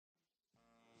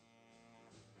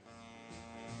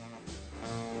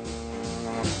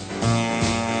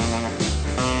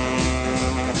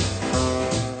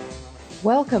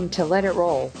Welcome to Let It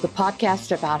Roll, the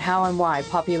podcast about how and why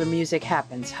popular music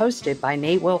happens, hosted by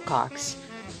Nate Wilcox.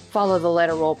 Follow the Let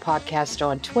It Roll podcast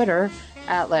on Twitter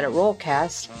at Let It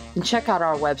Rollcast, and check out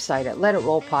our website at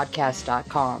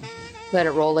letitrollpodcast.com. Let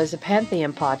It Roll is a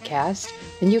Pantheon podcast,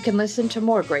 and you can listen to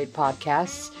more great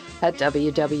podcasts at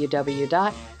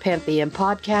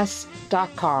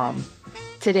www.pantheonpodcasts.com.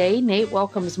 Today, Nate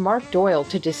welcomes Mark Doyle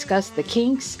to discuss the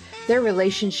Kinks, their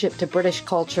relationship to British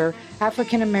culture,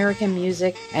 African American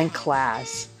music, and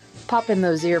class. Pop in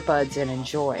those earbuds and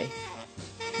enjoy.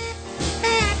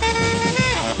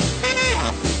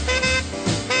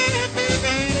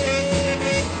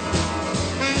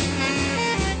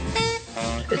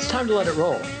 It's time to let it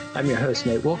roll. I'm your host,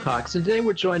 Nate Wilcox, and today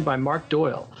we're joined by Mark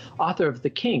Doyle, author of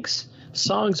The Kinks,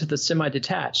 Songs of the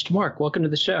Semi-Detached. Mark, welcome to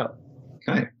the show.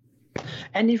 Hi.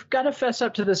 And you've got to fess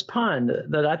up to this pun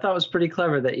that I thought was pretty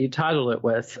clever that you titled it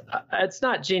with. It's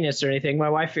not genius or anything. My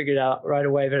wife figured it out right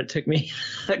away, but it took me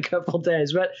a couple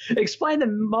days. But explain the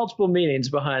multiple meanings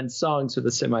behind Songs of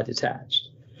the Semi-Detached.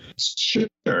 Sure.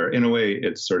 In a way,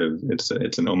 it's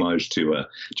an homage to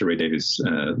Ray Davies'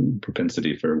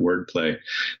 propensity for wordplay.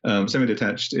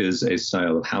 Semi-detached is a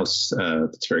style of house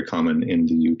that's very common in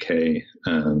the UK.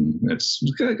 It's,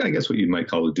 I guess, what you might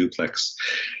call a duplex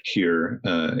here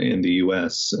in the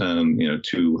US.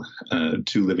 Two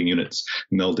living units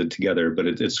melded together, but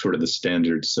it's sort of the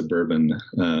standard suburban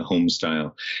home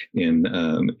style in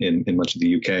much of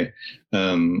the UK.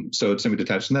 So it's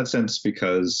semi-detached in that sense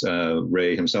because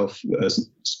Ray himself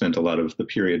spent a lot of the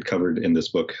period covered in this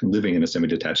book living in a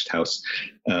semi-detached house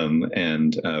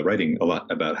and writing a lot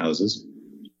about houses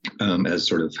as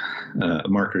sort of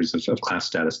markers of class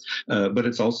status. But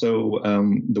it's also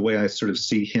the way I sort of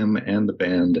see him and the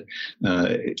band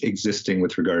existing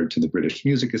with regard to the British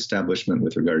music establishment,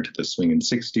 with regard to the swinging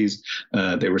 60s.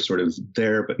 They were sort of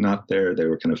there, but not there. They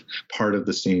were kind of part of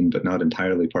the scene, but not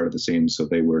entirely part of the scene. So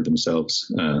they were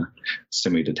themselves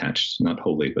semi-detached, not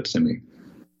wholly, but semi.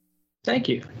 Thank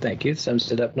you.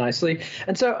 Sums it up nicely.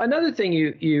 And so another thing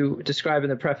you describe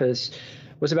in the preface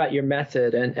was about your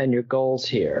method and your goals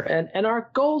here. And our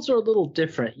goals are a little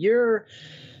different.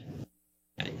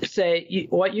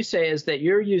 What you say is that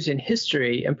you're using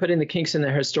history and putting the Kinks in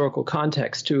their historical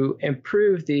context to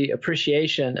improve the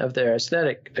appreciation of their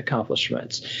aesthetic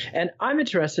accomplishments. And I'm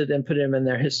interested in putting them in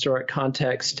their historic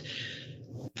context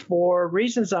for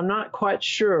reasons I'm not quite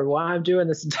sure why I'm doing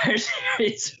this entire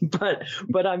series, but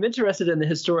I'm interested in the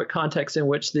historic context in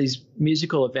which these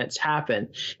musical events happen,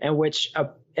 and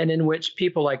in which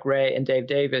people like Ray and Dave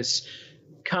Davis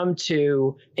come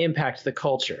to impact the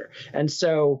culture. And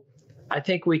so I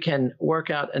think we can work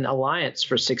out an alliance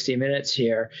for 60 minutes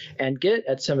here and get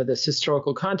at some of this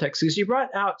historical context, because you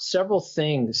brought out several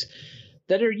things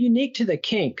that are unique to the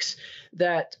Kinks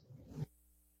that,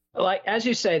 like, as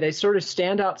you say, they sort of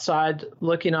stand outside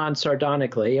looking on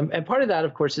sardonically. And part of that,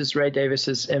 of course, is Ray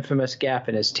Davis's infamous gap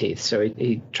in his teeth. So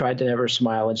he tried to never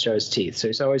smile and show his teeth. So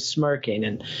he's always smirking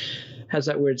and has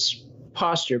that weird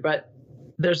posture. But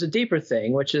there's a deeper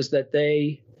thing, which is that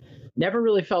they never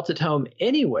really felt at home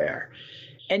anywhere.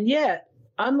 And yet,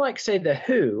 unlike, say, The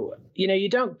Who, you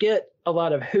don't get a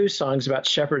lot of Who songs about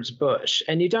Shepherd's Bush,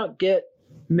 and you don't get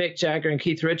Mick Jagger and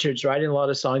Keith Richards writing a lot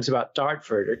of songs about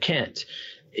Dartford or Kent.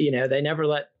 They never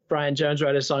let Brian Jones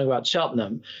write a song about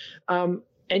Cheltenham. And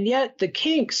yet the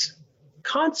Kinks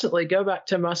constantly go back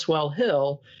to Muswell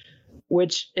Hill,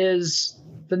 which is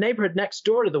the neighborhood next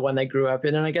door to the one they grew up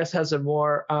in, and I guess has a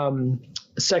more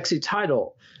sexy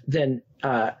title than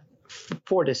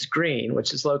Fortis Green,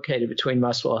 which is located between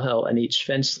Muswell Hill and East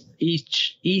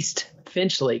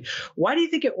Finchley. Why do you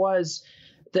think it was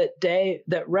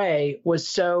that Ray was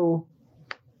so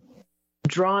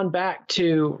drawn back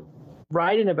to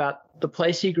writing about the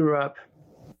place he grew up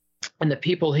and the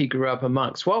people he grew up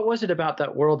amongst? What was it about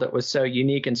that world that was so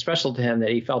unique and special to him that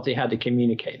he felt he had to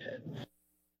communicate it?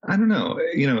 I don't know.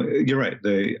 You're right.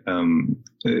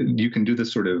 You can do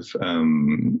this sort of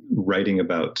writing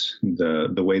about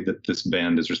the way that this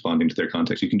band is responding to their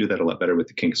context. You can do that a lot better with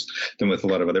the Kinks than with a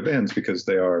lot of other bands, because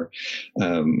they are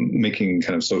making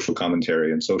kind of social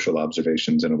commentary and social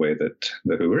observations in a way that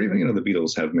or even the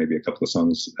Beatles have maybe a couple of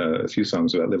songs, a few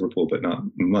songs about Liverpool, but not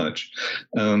much.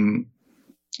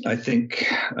 I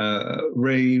think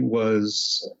Ray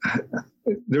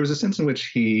there was a sense in which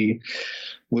he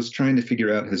was trying to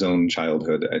figure out his own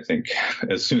childhood, I think,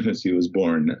 as soon as he was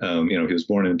born. He was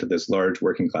born into this large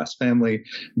working class family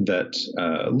that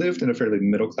lived in a fairly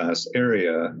middle class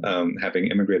area, having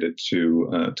immigrated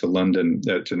to London,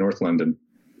 to North London.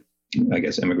 I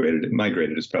guess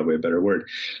migrated is probably a better word,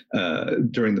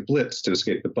 during the Blitz to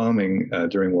escape the bombing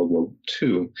during World War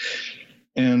II.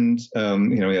 And,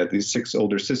 he had these 6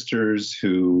 older sisters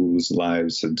whose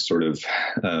lives had sort of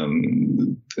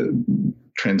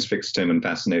transfixed him and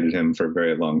fascinated him for a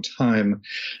very long time.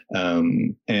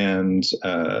 And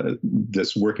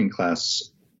this working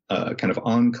class kind of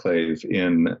enclave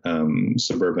in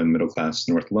suburban middle-class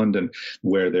North London,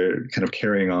 where they're kind of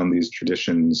carrying on these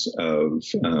traditions of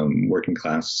working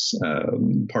class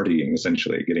partying,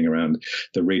 essentially, getting around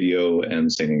the radio and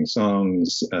singing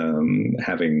songs,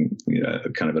 having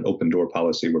kind of an open door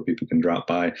policy where people can drop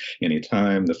by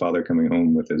anytime, the father coming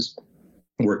home with his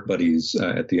work buddies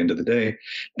at the end of the day.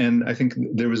 And I think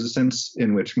there was a sense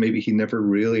in which maybe he never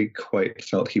really quite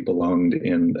felt he belonged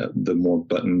in the more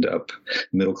buttoned up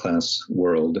middle class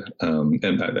world. And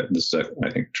this is,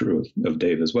 I think, true of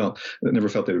Dave as well. They never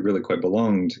felt they really quite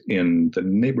belonged in the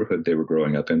neighborhood they were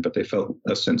growing up in, but they felt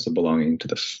a sense of belonging to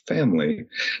the family,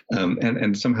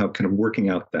 and somehow kind of working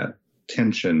out that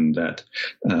tension, that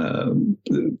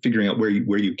figuring out where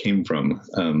you came from,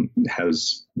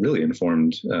 has really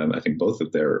informed, I think, both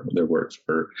of their work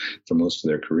for most of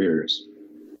their careers.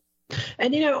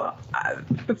 And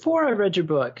before I read your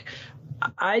book,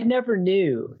 I never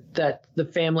knew that the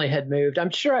family had moved.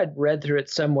 I'm sure I'd read through it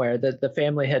somewhere that the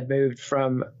family had moved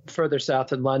from further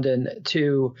south in London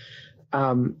to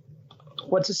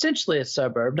what's essentially a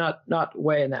suburb, not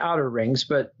way in the outer rings,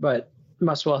 but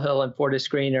Muswell Hill and Fortis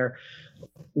Green are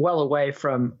well away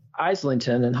from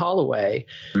Islington and Holloway.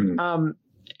 Mm-hmm.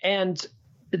 And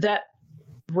that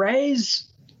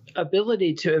Ray's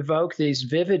ability to evoke these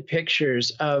vivid pictures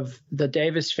of the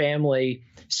Davis family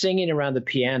singing around the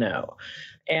piano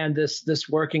and this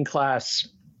working class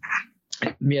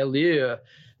milieu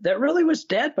that really was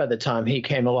dead by the time he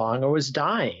came along, or was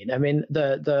dying. I mean,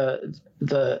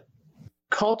 the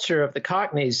culture of the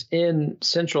Cockneys in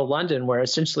central London, where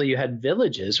essentially you had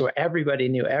villages where everybody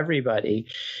knew everybody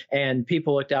and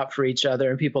people looked out for each other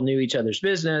and people knew each other's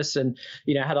business, and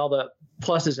had all the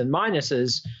pluses and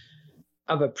minuses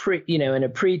of in a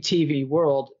pre-TV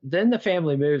world. Then the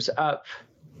family moves up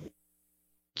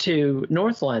to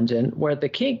North London, where the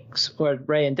Kinks, where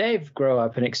Ray and Dave grow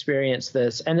up and experience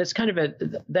this, and it's kind of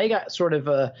they got sort of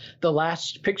the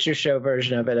last picture show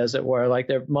version of it, as it were, like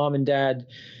their mom and dad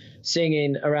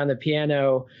singing around the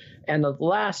piano, and the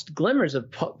last glimmers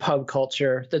of pub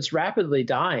culture that's rapidly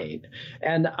dying.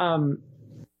 And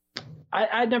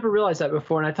I'd never realized that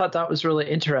before, and I thought that was really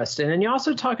interesting. And you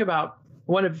also talk about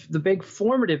one of the big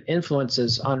formative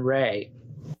influences on Ray,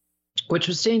 which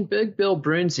was seeing Big Bill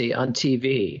Broonzy on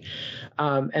TV.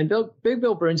 And Big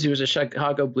Bill Broonzy was a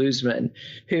Chicago bluesman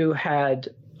who had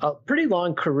a pretty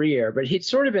long career, but he'd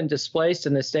sort of been displaced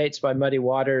in the States by Muddy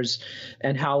Waters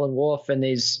and Howlin' Wolf and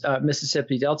these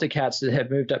Mississippi Delta cats that had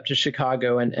moved up to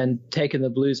Chicago and taken the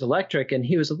blues electric. And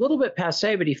he was a little bit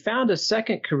passé, but he found a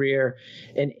second career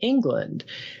in England.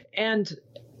 And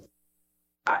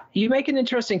you make an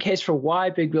interesting case for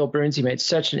why Big Bill Broonzy made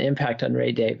such an impact on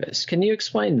Ray Davis. Can you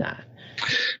explain that?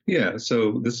 Yeah,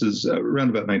 so this is around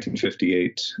about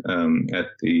 1958 at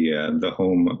the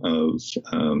home of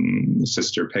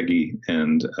Sister Peggy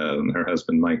and her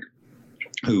husband Mike,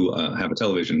 who have a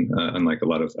television, unlike a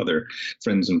lot of other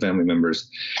friends and family members.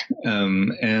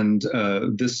 And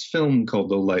this film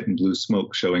called Low Light and Blue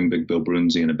Smoke, showing Big Bill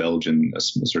Broonzy in a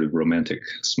sort of romantic,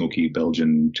 smoky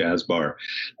Belgian jazz bar,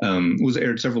 was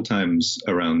aired several times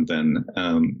around then,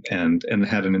 and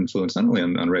had an influence not only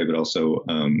on Ray, but also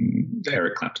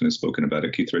Eric Clapton has spoken about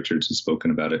it, Keith Richards has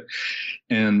spoken about it.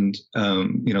 And,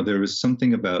 there was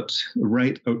something about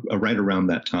right around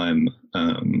that time,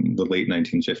 the late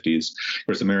 1950s. Of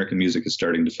course, American music is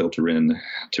starting to filter in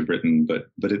to Britain, but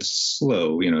it's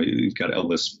slow. You've got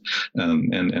Elvis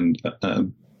and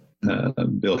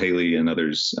Bill Haley and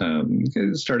others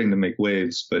starting to make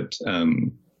waves, but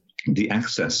the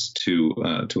access to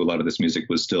a lot of this music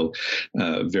was still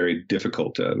very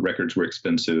difficult. Records were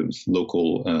expensive.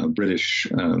 Local British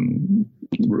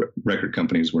record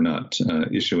companies were not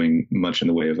issuing much in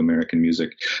the way of American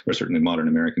music, or certainly modern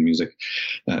American music,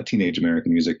 teenage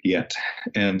American music yet.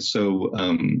 And so,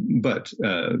 but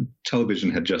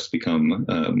television had just become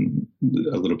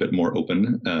a little bit more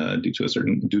open due to a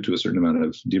certain amount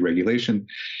of deregulation.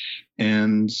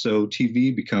 And so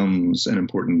TV becomes an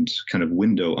important kind of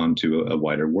window onto a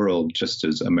wider world, just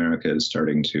as America is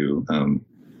starting to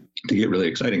get really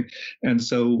exciting. And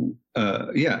so,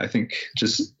 I think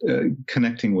just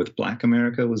connecting with Black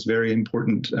America was very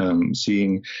important.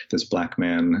 Seeing this Black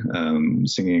man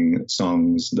singing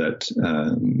songs that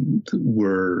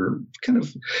were kind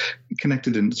of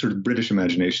connected in sort of British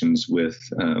imaginations with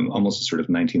almost a sort of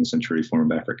 19th century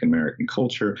form of African American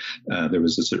culture. There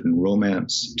was a certain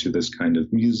romance to this kind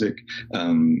of music.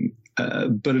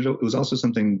 but it was also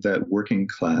something that working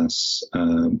class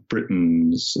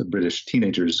British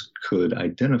teenagers could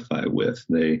identify with.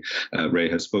 Ray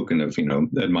has spoken of,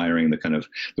 admiring the kind of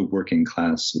the working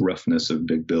class roughness of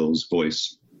Big Bill's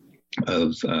voice,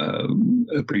 of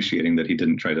appreciating that he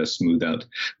didn't try to smooth out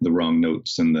the wrong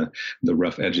notes and the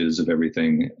rough edges of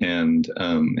everything, and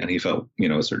he felt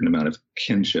a certain amount of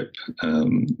kinship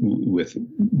with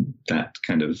that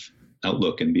kind of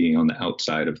outlook and being on the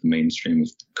outside of the mainstream of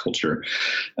culture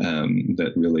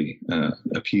that really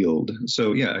appealed.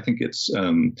 So yeah, I think it's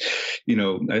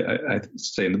I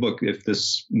say in the book, if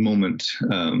this moment,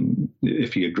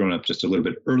 if he had grown up just a little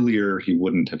bit earlier, he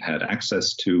wouldn't have had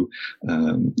access to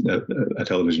a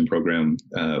television program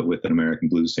with an American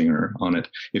blues singer on it.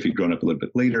 If he'd grown up a little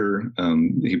bit later,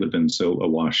 he would have been so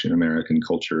awash in American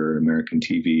culture, American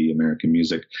TV, American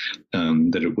music,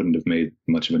 that it wouldn't have made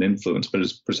much of an influence. But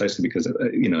it's precisely because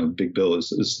Big Bill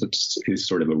is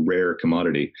sort of a rare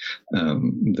commodity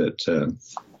that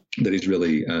is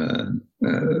really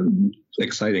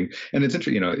exciting. And it's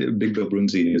interesting, Big Bill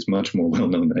Broonzy is much more well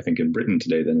known, I think, in Britain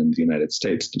today than in the United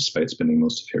States, despite spending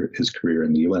most of his career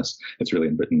in the U.S. It's really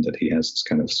in Britain that he has this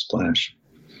kind of splash.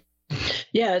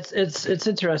 Yeah, it's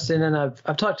interesting, and I've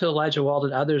talked to Elijah Wald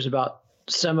and others about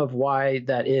some of why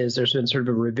that is. There's been sort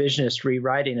of a revisionist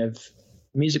rewriting of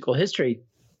musical history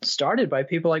started by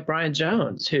people like Brian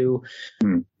Jones, who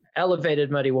elevated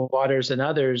Muddy Waters and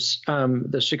others,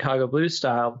 the Chicago blues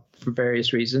style, for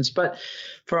various reasons. But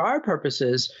for our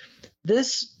purposes,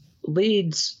 this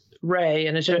leads Ray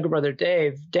and his younger brother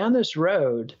Dave down this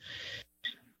road.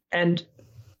 And,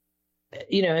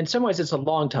 in some ways it's a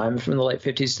long time, from the late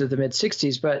 50s to the mid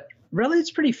 60s, but really it's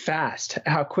pretty fast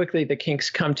how quickly the Kinks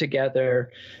come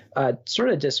together, sort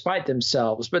of despite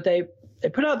themselves. But they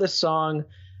put out this song.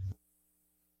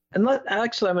 And I'm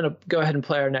going to go ahead and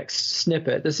play our next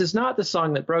snippet. This is not the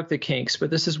song that broke the Kinks, but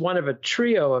this is one of a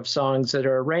trio of songs that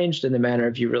are arranged in the manner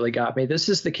of You Really Got Me. This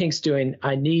is the Kinks doing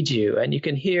I Need You, and you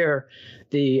can hear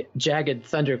the jagged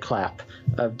thunderclap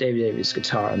of Dave Davies'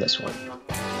 guitar on this one.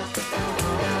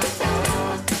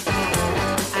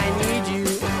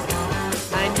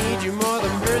 I need you more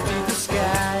than birds in the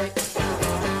sky.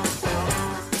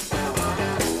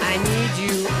 I need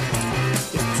you,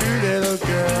 this true little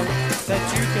girl, that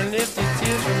you can lift the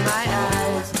tears from my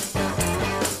eyes.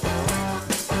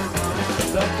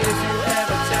 Look, if you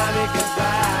ever tell me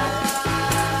goodbye,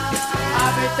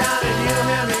 I'll be down and you'll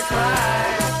hear me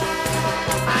cry.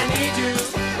 I need you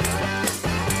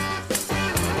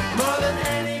more than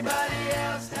anybody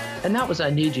else has. And that was I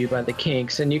Need You by the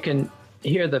Kinks. And you can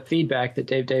hear the feedback that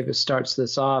Dave Davis starts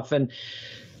this off. And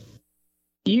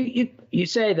you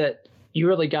say that You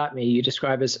Really Got Me, you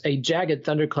describe as a jagged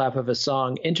thunderclap of a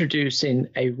song introducing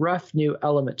a rough new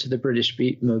element to the British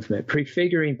beat movement,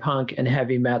 prefiguring punk and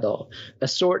heavy metal, a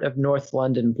sort of North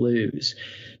London blues.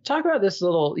 Talk about this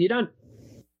little, you don't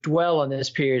dwell on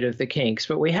this period of the Kinks,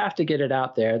 but we have to get it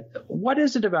out there. What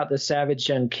is it about the savage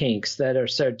young Kinks that are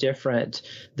so different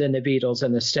than the Beatles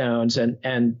and the Stones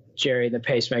and Jerry and the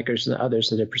Pacemakers and the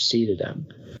others that have preceded them?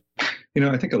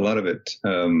 I think a lot of it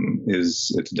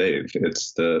it's Dave.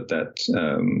 It's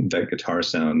that guitar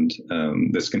sound.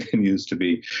 This continues to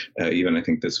be, even I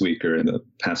think this week or in the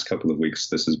past couple of weeks,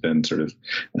 this has been sort of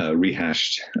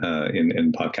rehashed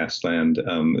in podcast land.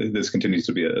 This continues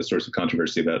to be a source of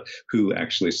controversy about who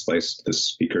actually sliced the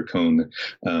speaker cone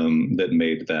that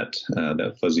made that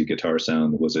fuzzy guitar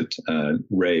sound. Was it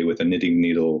Ray with a knitting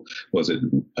needle? Was it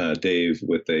Dave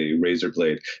with a razor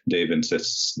blade? Dave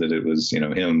insists that it was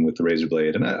him with the razor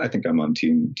blade, and I think I'm on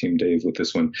team Dave with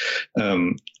this one.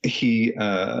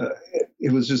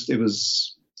 It was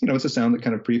it's a sound that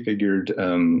kind of prefigured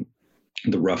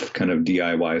the rough kind of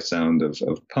DIY sound of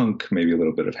punk, maybe a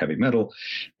little bit of heavy metal,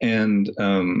 and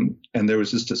there was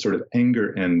just a sort of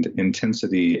anger and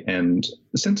intensity and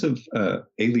a sense of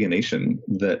alienation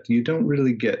that you don't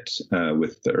really get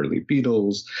with the early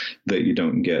Beatles, that you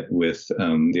don't get with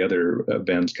the other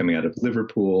bands coming out of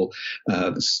Liverpool.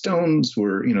 The Stones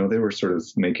were, they were sort of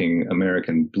making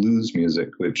American blues music,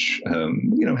 which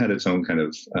had its own kind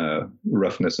of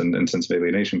roughness and sense of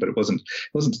alienation, but it wasn't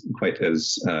quite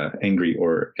as angry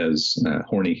or as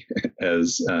horny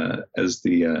as the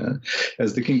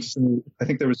Kinks. I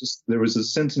think there was a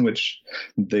sense in which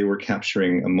they were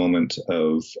capturing a moment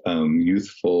of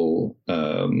youthful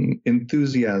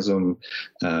enthusiasm,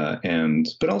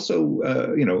 but also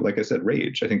like I said,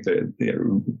 rage. I think that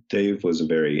Dave was a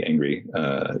very angry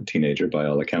teenager by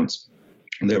all accounts.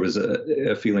 there was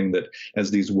a feeling that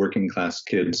as these working class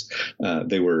kids,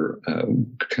 they were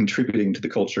contributing to the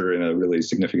culture in a really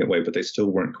significant way, but they still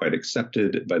weren't quite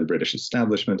accepted by the British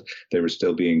establishment. They were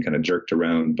still being kind of jerked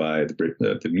around by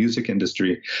the music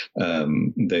industry.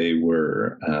 They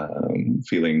were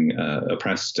feeling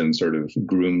oppressed and sort of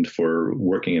groomed for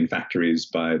working in factories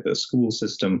by the school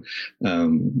system.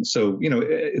 So,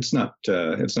 it's not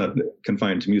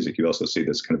confined to music. You also see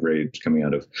this kind of rage coming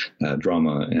out of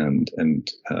drama and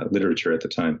literature at the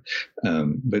time.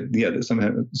 But yeah,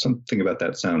 something about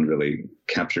that sound really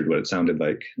captured what it sounded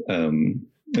like,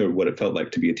 or what it felt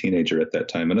like to be a teenager at that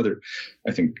time. Another,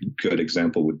 I think, good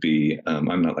example would be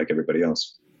I'm Not Like Everybody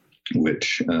Else,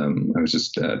 which I was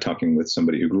just talking with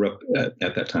somebody who grew up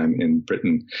at that time in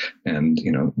Britain, and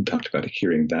talked about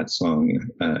hearing that song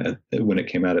when it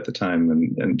came out at the time,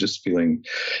 and just feeling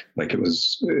like it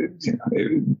was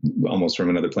almost from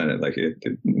another planet. Like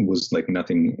it was like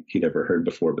nothing he'd ever heard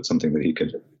before, but something that he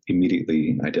could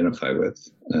immediately identify with.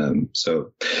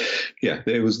 So yeah,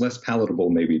 it was less palatable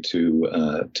maybe to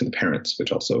the parents,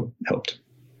 which also helped.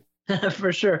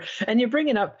 For sure. And you're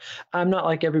bringing up I'm Not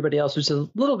Like Everybody Else, which is a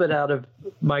little bit out of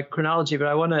my chronology, but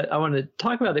I want to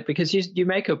talk about it because you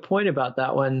make a point about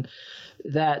that one,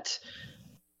 that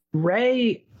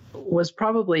Ray was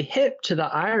probably hip to the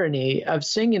irony of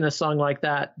singing a song like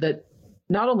that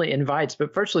not only invites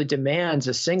but virtually demands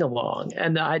a sing-along.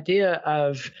 And the idea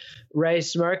of Ray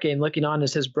smirking, looking on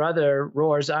as his brother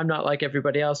roars, "I'm not like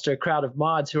everybody else," to a crowd of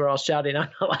mods who are all shouting, "I'm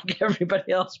not like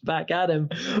everybody else," back at him,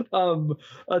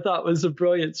 I thought was a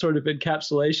brilliant sort of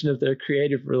encapsulation of their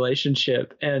creative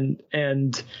relationship,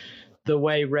 and the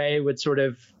way Ray would sort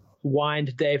of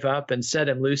wind Dave up and set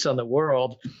him loose on the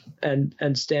world and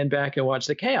stand back and watch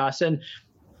the chaos. And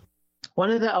one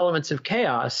of the elements of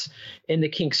chaos in the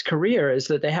Kinks' career is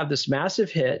that they have this massive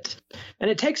hit,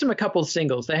 and it takes them a couple of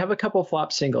singles. They have a couple of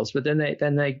flop singles, but then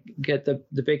they get the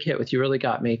big hit with "You Really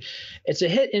Got Me." It's a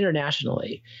hit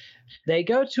internationally. They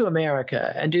go to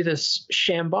America and do this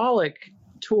shambolic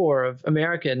tour of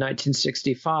America in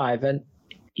 1965, and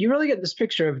you really get this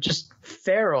picture of just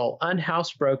feral,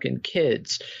 unhousebroken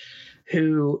kids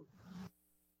who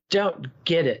don't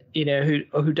get it,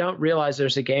 who don't realize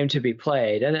there's a game to be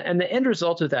played. And the end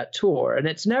result of that tour, and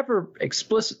it's never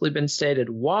explicitly been stated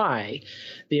why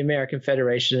the American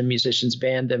Federation of Musicians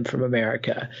banned them from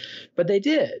America, but they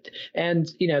did.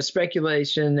 And,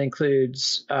 speculation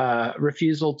includes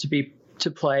refusal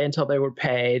to play until they were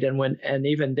paid, and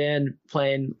even then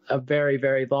playing a very,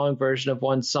 very long version of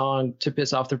one song to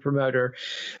piss off the promoter.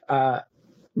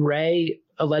 Ray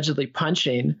allegedly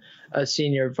punching a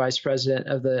senior vice president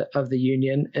of the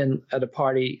union at a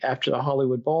party after the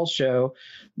Hollywood Bowl show,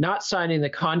 not signing the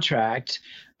contract,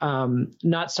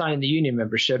 not signing the union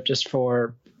membership just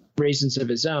for reasons of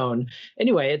his own.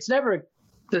 Anyway, it's never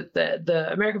the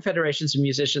American Federations of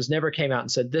Musicians never came out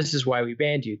and said, "This is why we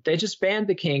banned you." They just banned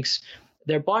the Kinks.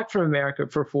 They're blocked from America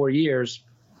for 4 years.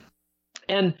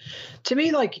 And to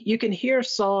me, like, you can hear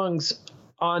songs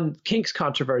on Kinks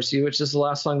Controversy, which is the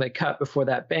last song they cut before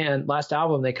that band, last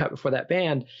album they cut before that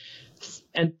band,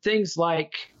 and things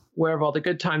like "Where Have All the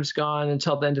Good Times Gone,"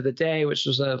 "Until the End of the Day," which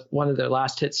was one of their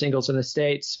last hit singles in the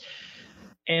States,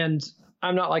 and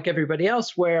 "I'm Not Like Everybody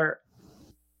Else," where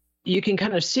you can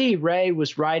kind of see Ray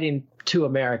was writing to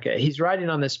America. He's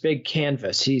writing on this big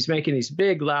canvas. He's making these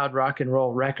big, loud rock and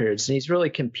roll records, and he's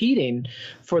really competing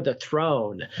for the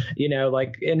throne.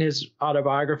 Like in his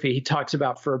autobiography, he talks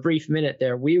about, for a brief minute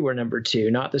there, we were number 2,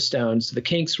 not the Stones. The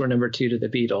Kinks were number 2 to the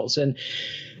Beatles.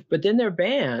 But then they're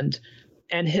banned,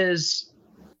 and his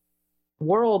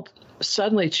world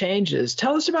suddenly changes.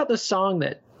 Tell us about the song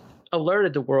that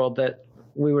alerted the world that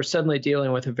we were suddenly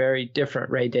dealing with a very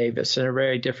different Ray Davies and a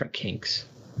very different Kinks.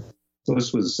 So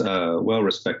this was a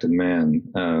well-respected man,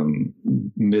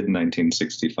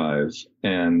 mid-1965,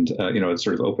 and it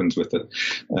sort of opens with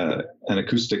an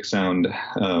acoustic sound,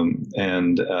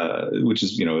 and which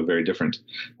is a very different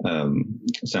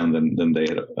sound than they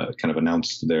had kind of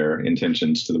announced their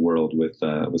intentions to the world with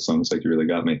songs like "You Really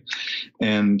Got Me,"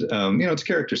 and it's a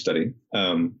character study.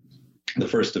 The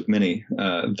first of many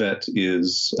that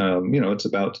is, it's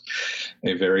about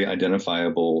a very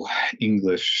identifiable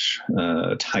English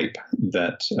type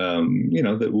that,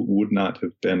 that would not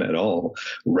have been at all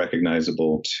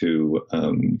recognizable to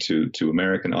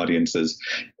American audiences,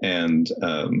 and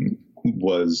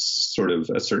was sort of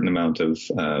a certain amount of,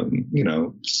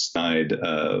 snide,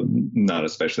 not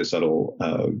especially subtle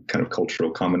kind of cultural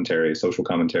commentary, social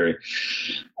commentary.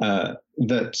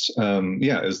 That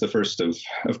is the first of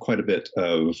quite a bit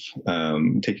of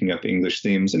taking up English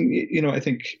themes. And, I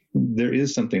think there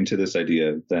is something to this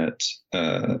idea that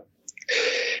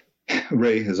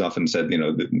Ray has often said,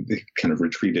 they kind of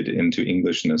retreated into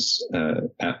Englishness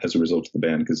as a result of the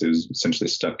band because it was essentially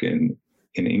stuck in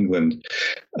England.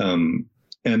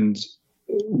 And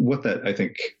what that, I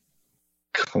think,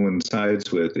 coincides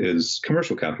with is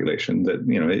commercial calculation that,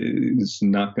 it's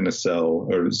not going to sell,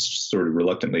 or is sort of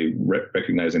reluctantly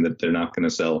recognizing that they're not going to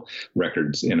sell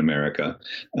records in America,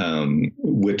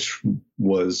 which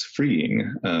was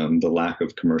freeing. The lack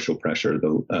of commercial pressure,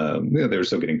 they were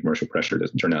still getting commercial pressure to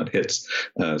turn out hits,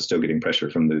 still getting pressure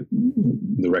from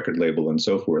the record label and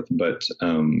so forth. But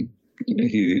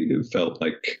he felt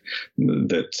like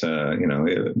that,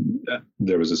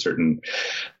 there was a certain,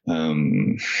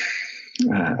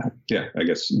 I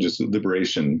guess just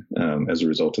liberation as a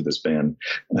result of this ban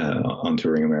on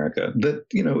touring America. That,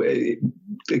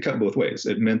 it cut both ways.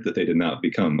 It meant that they did not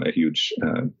become a huge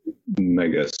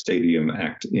mega stadium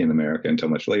act in America until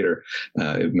much later.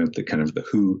 It meant that kind of the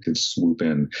Who could swoop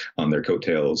in on their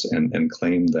coattails and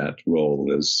claim that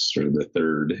role as sort of the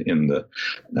third in the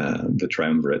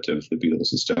triumvirate of the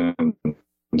Beatles, the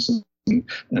Stones,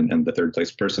 and the third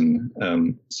place person.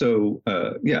 I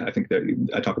think that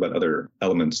I talk about other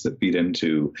elements that feed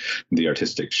into the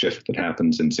artistic shift that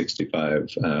happens in 65.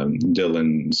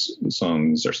 Dylan's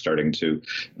songs are starting to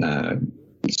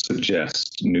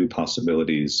suggest new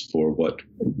possibilities for what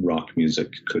rock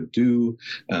music could do.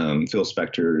 Phil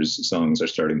Spector's songs are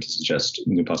starting to suggest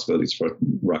new possibilities for what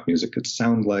rock music could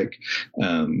sound like.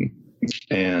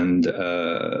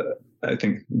 I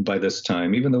think by this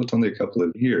time, even though it's only a couple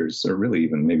of years, or really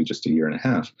even maybe just a year and a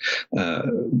half,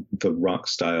 the rock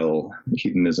style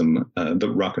hedonism,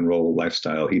 the rock and roll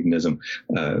lifestyle hedonism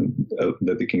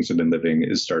that the Kings have been living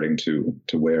is starting to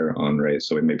wear on Ray.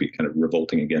 So it may be kind of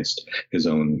revolting against his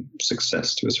own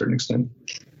success to a certain extent.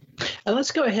 And let's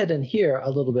go ahead and hear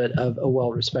a little bit of A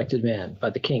Well-Respected Man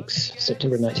by the Kinks,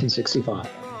 September 1965.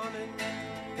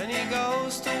 Then he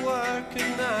goes to work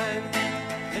at 9.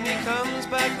 And he comes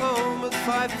back home at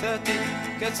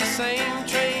 5:30, gets the same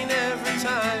train every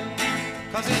time.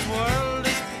 'Cause his world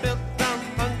is built on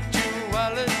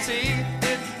punctuality,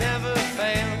 it never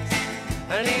fails.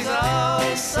 And he's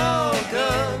all so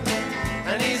good,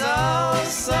 and he's all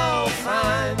so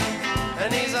fine,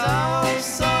 and he's all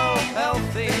so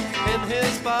healthy in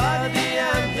his body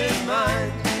and his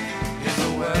mind. He's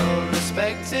a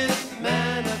well-respected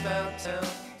man about town.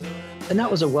 And that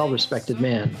was A Well-Respected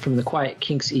Man from the Quiet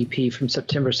Kinks EP from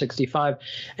September 65.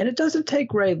 And it doesn't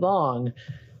take Ray long.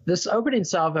 This opening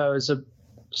salvo is a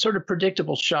sort of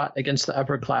predictable shot against the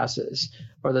upper classes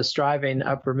or the striving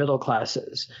upper middle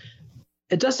classes.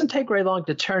 It doesn't take Ray long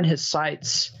to turn his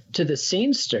sights to the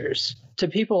scenesters, to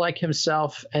people like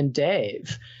himself and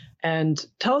Dave. And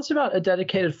tell us about A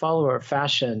Dedicated Follower of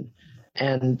Fashion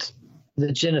and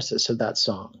the genesis of that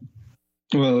song.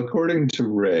 Well, according to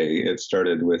Ray, it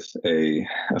started with a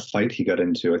fight he got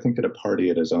into, I think at a party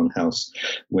at his own house,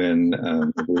 when I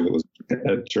believe it was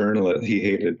a journalist. He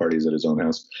hated parties at his own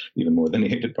house even more than he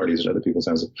hated parties at other people's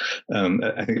houses.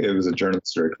 I think it was a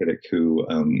journalist or a critic who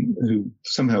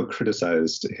somehow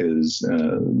criticized his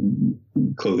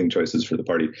clothing choices for the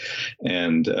party.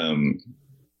 And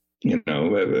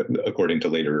according to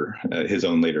his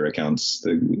own later accounts,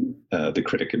 the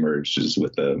critic emerges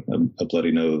with a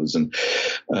bloody nose, and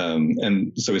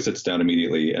so he sits down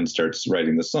immediately and starts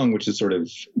writing the song, which is sort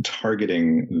of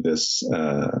targeting this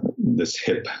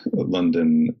hip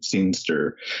London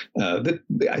scenester that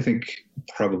I think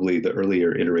probably the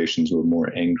earlier iterations were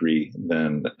more angry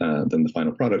than the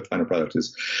final product. Final product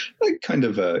is like kind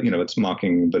of it's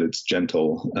mocking, but it's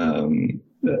gentle.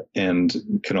 And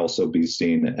can also be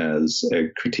seen as a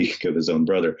critique of his own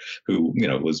brother, who,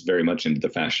 was very much into the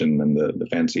fashion and the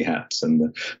fancy hats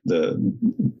and the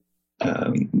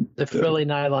frilly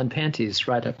nylon panties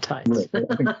right up tight. Right.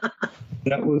 I think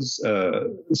that was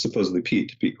supposedly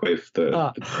Pete Quaife,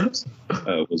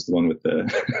 was the one with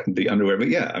the underwear. But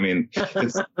yeah, I mean,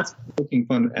 it's poking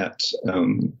fun at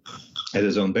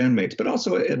his own bandmates, but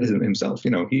also at himself.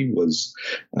 He was,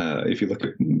 if you look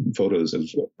at photos of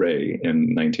Ray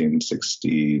in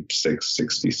 1966,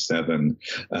 67,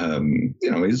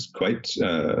 he's quite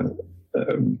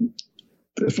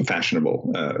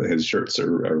fashionable. His shirts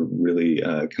are really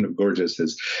kind of gorgeous.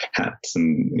 His hats,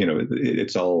 and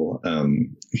it's all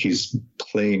he's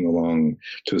playing along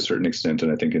to a certain extent,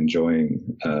 and I think enjoying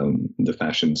the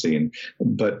fashion scene.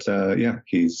 But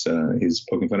he's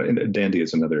poking fun. And Dandy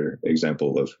is another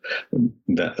example of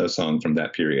a song from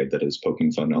that period that is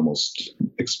poking fun almost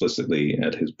explicitly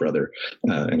at his brother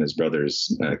and his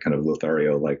brother's kind of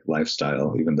Lothario-like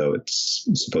lifestyle, even though it's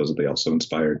supposedly also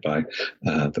inspired by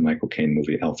the Michael Caine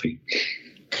movie Alfie.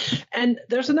 And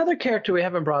there's another character we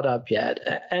haven't brought up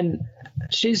yet, and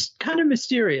she's kind of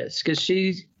mysterious because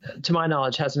she, to my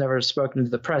knowledge, has never spoken to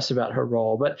the press about her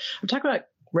role. But I'm talking about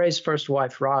Ray's first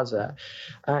wife, Raza,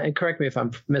 and correct me if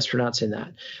I'm mispronouncing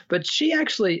that. But she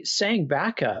actually sang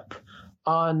backup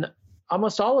on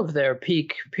almost all of their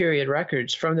peak period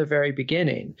records from the very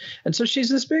beginning. And so she's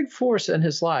this big force in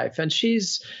his life. And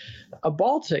she's a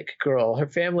Baltic girl. Her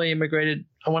family immigrated,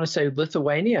 I want to say,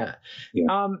 Lithuania.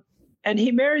 Yeah. And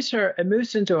he marries her and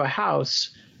moves into a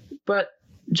house, but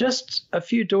just a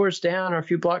few doors down or a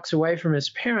few blocks away from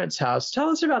his parents' house. Tell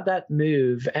us about that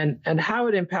move and how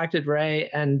it impacted Ray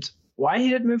and why he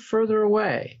didn't move further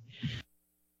away.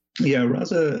 Yeah,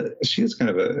 Raza, she is kind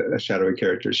of a shadowy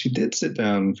character. She did sit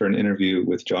down for an interview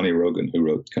with Johnny Rogan, who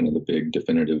wrote kind of the big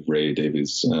definitive Ray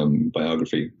Davies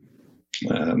biography.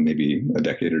 Maybe a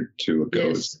decade or two ago.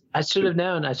 Yes, I should have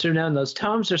known. Those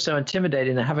tomes are so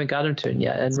intimidating. I haven't gotten to him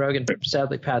yet. And Rogan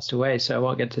sadly passed away, so I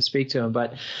won't get to speak to him.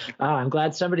 But I'm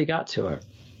glad somebody got to her.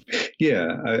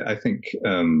 Yeah, I think,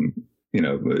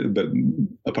 but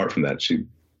apart from that, she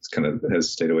kind of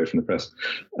has stayed away from the press.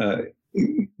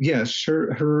 Yeah,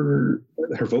 sure. Her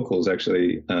vocals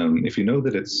actually, if you know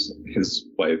that it's his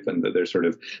wife and that they're sort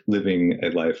of living a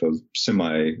life of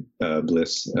semi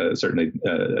bliss, certainly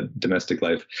a domestic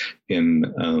life in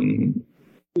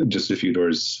just a few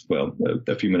doors,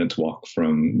 a few minutes walk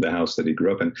from the house that he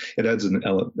grew up in, it adds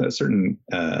a certain,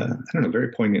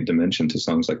 very poignant dimension to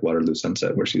songs like Waterloo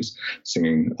Sunset, where she's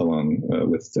singing along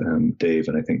with Dave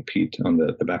and I think Pete on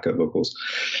the backup vocals.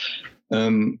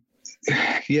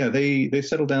 Yeah, they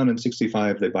settle down in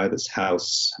 1965. They buy this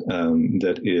house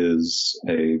that is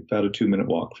about a 2-minute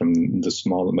walk from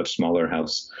the much smaller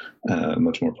house,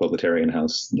 much more proletarian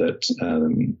house that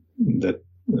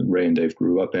Ray and Dave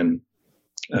grew up in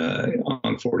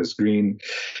on Fortis Green.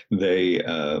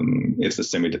 It's a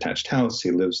semi-detached house. He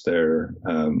lives there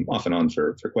off and on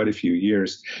for quite a few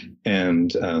years, and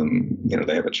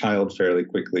they have a child fairly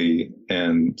quickly,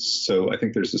 and so I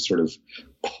think there's this sort of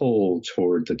pull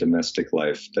toward the domestic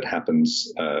life that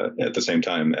happens at the same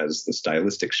time as the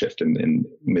stylistic shift in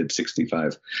mid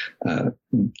 65.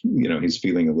 He's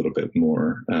feeling a little bit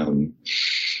more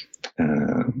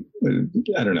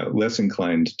less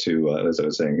inclined to, as I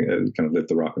was saying, kind of live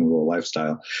the rock and roll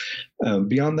lifestyle.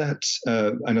 Beyond that,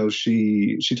 I know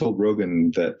she told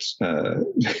Rogan that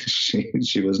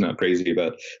she was not crazy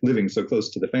about living so close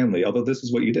to the family, although this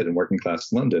is what you did in working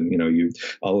class London.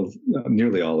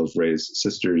 Nearly all of Ray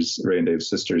and Dave's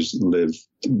sisters lived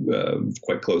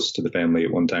quite close to the family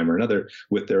at one time or another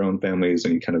with their own families,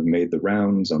 and you kind of made the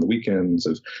rounds on the weekends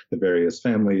of the various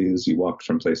families. You walked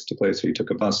from place to place, or you took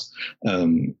a bus.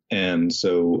 And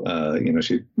so,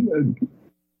 she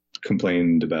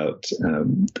complained about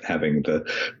having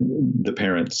the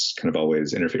parents kind of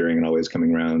always interfering and always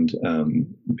coming around,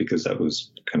 because that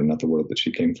was kind of not the world that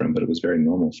she came from, but it was very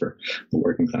normal for a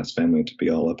working class family to be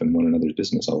all up in one another's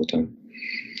business all the time.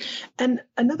 And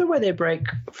another way they break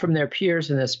from their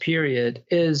peers in this period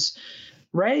is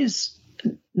Ray's,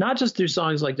 not just through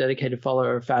songs like Dedicated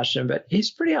Follower of Fashion, but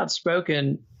he's pretty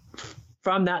outspoken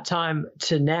from that time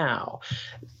to now,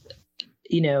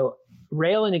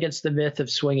 railing against the myth of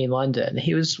swinging London.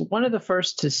 He was one of the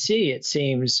first to see, it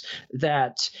seems,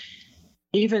 that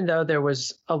even though there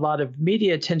was a lot of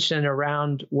media attention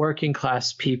around working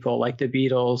class people like the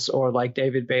Beatles or like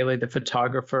David Bailey, the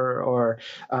photographer, or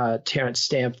Terence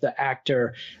Stamp, the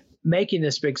actor, making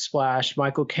this big splash,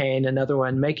 Michael Caine, another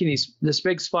one, making this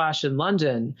big splash in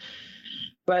London.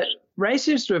 But Ray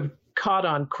seems to have caught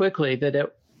on quickly that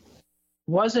it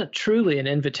wasn't truly an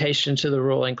invitation to the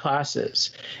ruling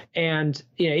classes. And,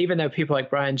 even though people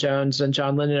like Brian Jones and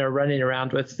John Lennon are running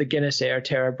around with the Guinness heir,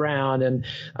 Tara Brown, and,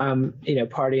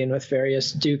 partying with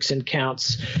various dukes and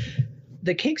counts,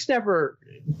 the Kinks never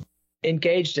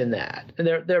engaged in that. And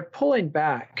they're pulling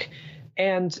back.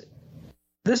 And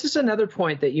this is another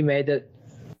point that you made that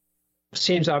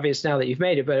seems obvious now that you've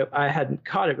made it, but I hadn't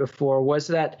caught it before, was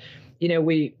that,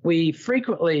 we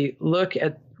frequently look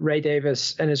at Ray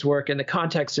Davies and his work in the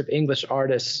context of English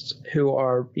artists who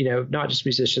are, not just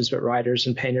musicians, but writers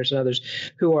and painters and others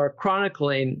who are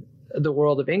chronicling the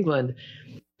world of England.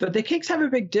 But the Kinks have a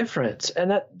big difference, and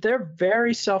that they're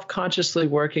very self-consciously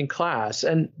working class.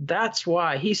 And that's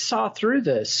why he saw through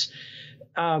this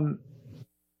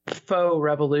faux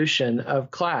revolution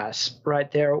of class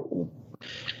right there.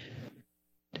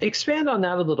 Expand on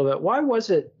that a little bit. Why was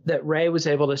it that Ray was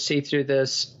able to see through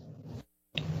this?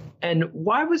 And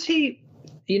why was he,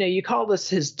 you call this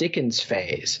his Dickens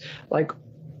phase. Like,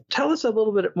 tell us a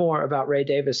little bit more about Ray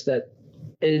Davies that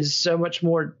is so much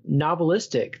more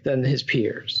novelistic than his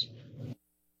peers.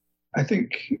 I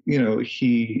think,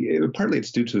 partly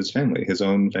it's due to his family, his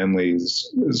own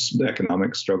family's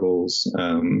economic struggles.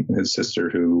 His sister,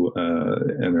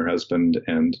 and her husband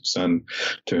and son,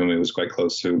 to whom he was quite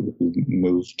close, who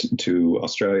moved to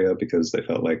Australia because they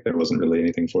felt like there wasn't really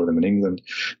anything for them in England.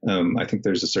 I think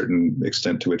there's a certain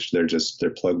extent to which they're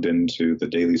plugged into the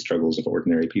daily struggles of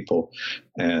ordinary people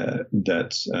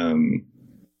that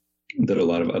a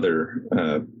lot of other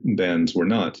bands were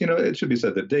not. It should be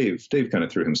said that Dave kind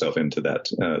of threw himself into that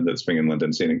Spring in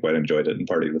London scene and quite enjoyed it and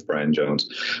partied with Brian Jones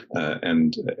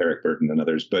and Eric Burden and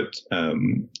others. But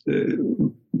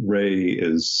Ray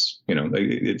is,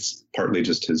 it's partly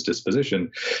just his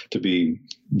disposition to be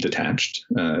detached,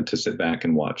 to sit back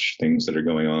and watch things that are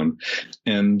going on.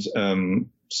 And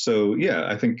so, yeah,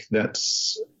 I think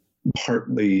that's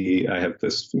partly, I have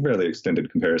this fairly extended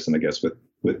comparison, I guess,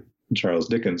 with Charles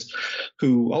Dickens,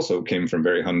 who also came from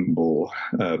very humble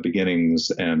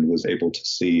beginnings and was able to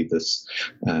see this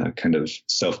kind of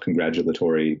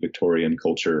self-congratulatory Victorian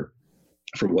culture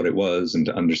for what it was, and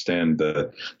to understand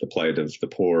the plight of the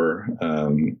poor,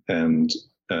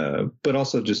 but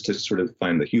also just to sort of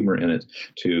find the humor in it,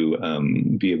 to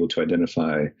be able to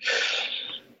identify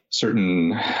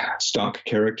certain stock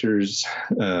characters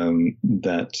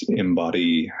that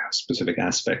embody specific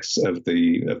aspects of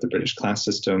the British class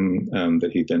system,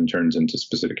 that he then turns into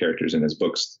specific characters in his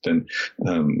books, then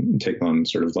take on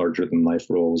sort of larger than life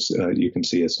roles. You can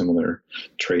see a similar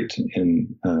trait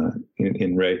in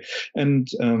Ray, and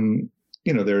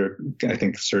there are, I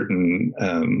think,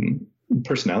 certain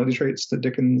personality traits that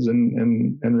Dickens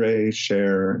and Ray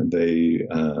share. They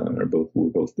were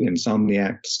both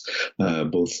insomniacs,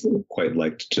 both quite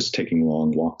liked just taking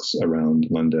long walks around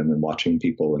London and watching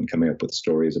people and coming up with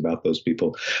stories about those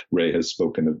people. Ray has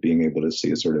spoken of being able to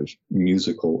see a sort of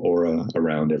musical aura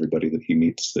around everybody that he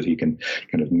meets, that he can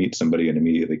kind of meet somebody and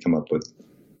immediately come up with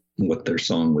what their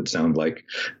song would sound like.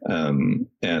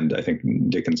 And I think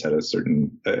Dickens had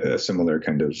a similar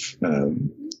kind of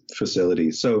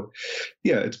facility. So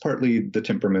yeah, it's partly the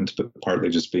temperament, but partly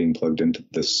just being plugged into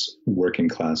this working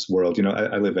class world.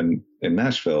 I live in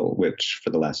Nashville, which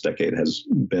for the last decade has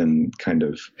been kind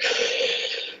of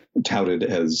touted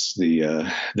as the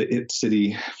it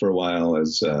city for a while,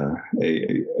 as a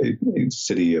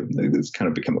city it's kind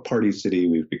of become a party city.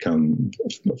 We've become,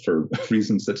 for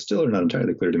reasons that still are not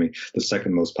entirely clear to me, the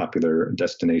second most popular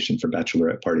destination for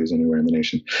bachelorette parties anywhere in the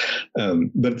nation.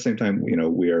 But at the same time,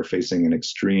 we are facing an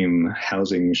extreme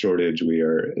housing shortage. We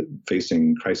are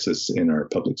facing crisis in our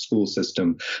public school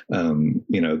system.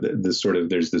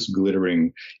 There's this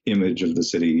glittering image of the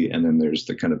city, and then there's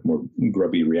the kind of more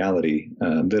grubby reality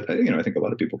that I think a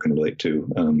lot of people can relate to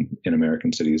in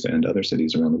American cities and other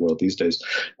cities around the world these days,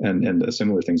 and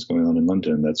similar things going on in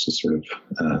London. That's just sort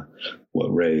of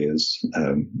what Ray is,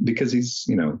 because he's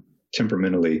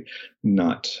temperamentally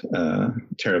not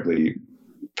terribly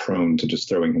prone to just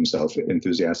throwing himself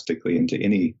enthusiastically into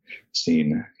any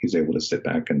scene. He's able to sit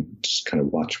back and just kind of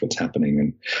watch what's happening,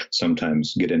 and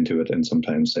sometimes get into it, and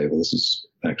sometimes say, well, this is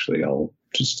actually all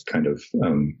just kind of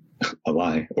a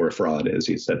lie or a fraud, as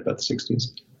he said about the 60s.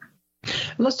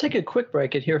 Let's take a quick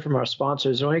break and hear from our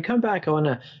sponsors. When we come back, I want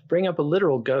to bring up a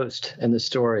literal ghost in the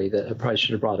story that I probably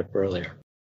should have brought up earlier.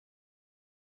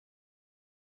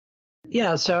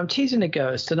 Yeah, so I'm teasing a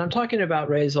ghost, and I'm talking about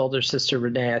Ray's older sister,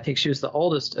 Renee. I think she was the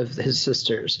oldest of his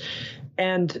sisters.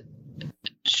 And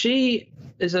she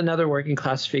is another working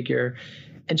class figure.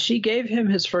 And she gave him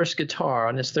his first guitar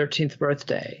on his 13th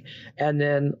birthday, and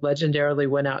then legendarily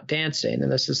went out dancing.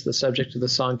 And this is the subject of the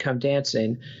song Come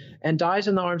Dancing, and dies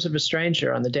in the arms of a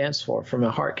stranger on the dance floor from a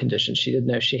heart condition she didn't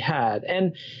know she had.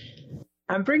 And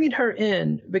I'm bringing her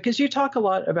in because you talk a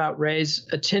lot about Ray's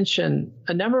attention.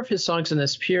 A number of his songs in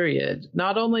this period,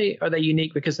 not only are they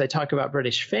unique because they talk about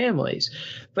British families,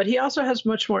 but he also has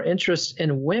much more interest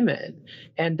in women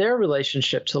and their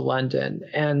relationship to London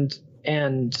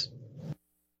and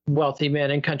wealthy men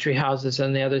and country houses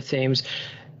and the other themes.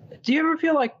 Do you ever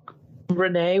feel like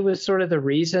Renee was sort of the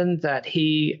reason that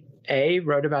he, A,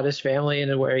 wrote about his family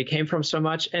and where he came from so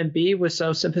much, and B, was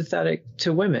so sympathetic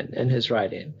to women in his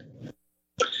writing?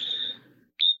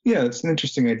 Yeah, it's an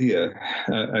interesting idea.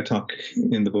 I talk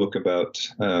in the book about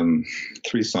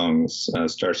 3 songs,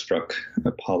 Starstruck,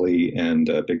 Polly, and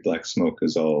Big Black Smoke,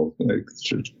 is all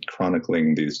sort of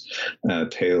chronicling these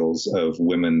tales of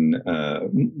women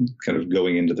kind of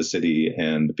going into the city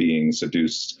and being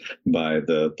seduced by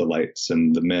the lights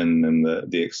and the men and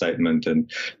the excitement,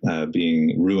 and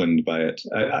being ruined by it.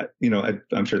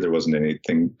 I'm sure there wasn't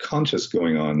anything conscious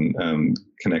going on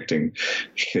connecting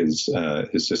his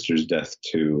sister's death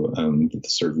to to the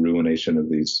sort of ruination of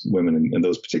these women in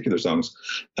those particular songs.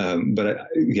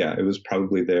 It was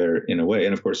probably there in a way.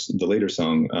 And of course, the later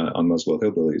song on Muswell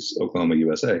Hillbillies, Oklahoma,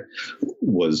 USA,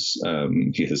 was,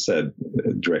 he has said,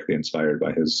 directly inspired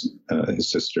by his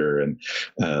sister, and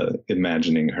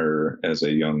imagining her as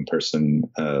a young person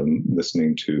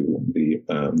listening to the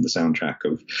soundtrack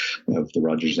of the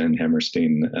Rodgers and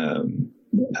Hammerstein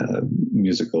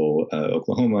musical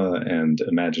Oklahoma, and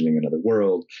imagining another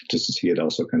world, just as he had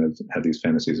also kind of had these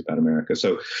fantasies about America.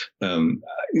 So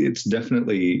it's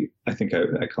definitely, I think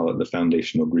I call it the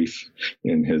foundational grief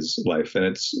in his life, and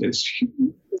it's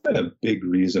a big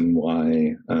reason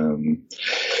why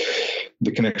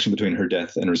the connection between her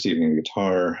death and receiving a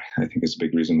guitar, I think, is a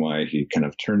big reason why he kind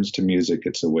of turns to music.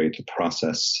 It's a way to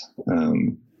process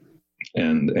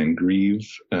and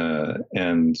grieve,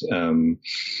 and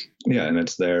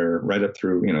it's there right up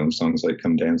through, songs like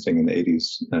 "Come Dancing" in the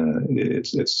 80s.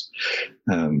 It's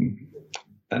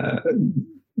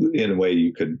in a way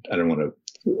you could,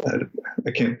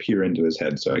 I can't peer into his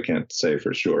head, so I can't say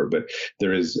for sure, but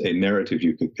there is a narrative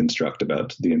you could construct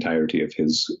about the entirety of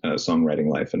his songwriting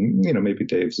life, and maybe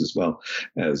Dave's as well,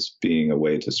 as being a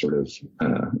way to sort of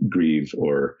grieve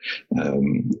or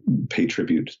pay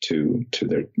tribute to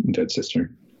their dead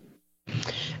sister.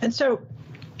 And so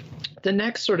the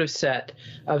next sort of set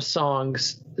of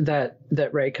songs that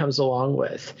Ray comes along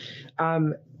with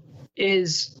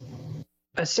is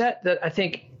a set that I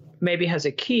think maybe has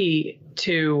a key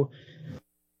to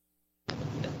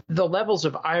the levels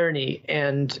of irony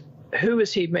and who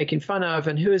is he making fun of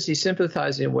and who is he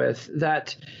sympathizing with,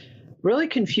 that really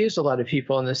confused a lot of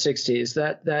people in the 60s.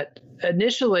 That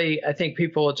initially, I think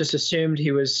people just assumed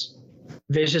he was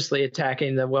viciously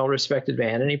attacking the well-respected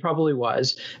band, and he probably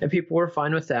was, and people were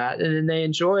fine with that. And then they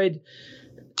enjoyed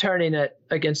turning it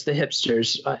against the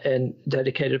hipsters and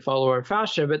dedicated follower of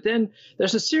fashion. But then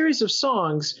there's a series of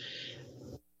songs,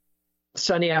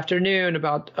 Sunny Afternoon,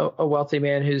 about a wealthy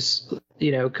man who's,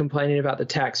 complaining about the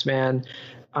tax man.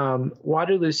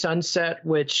 Waterloo Sunset,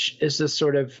 which is this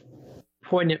sort of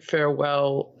poignant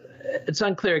farewell. It's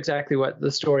unclear exactly what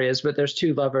the story is, but there's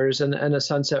two lovers and a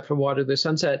sunset from Waterloo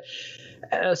Sunset.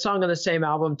 A song on the same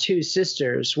album, Two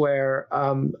Sisters, where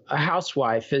a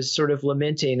housewife is sort of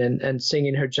lamenting and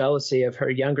singing her jealousy of her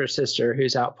younger sister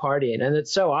who's out partying. And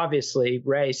it's so obviously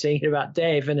Ray singing about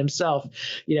Dave and himself,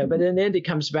 but in the end he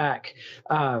comes back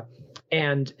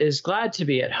and is glad to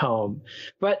be at home.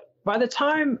 But by the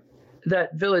time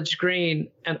that Village Green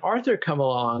and Arthur come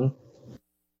along,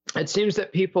 it seems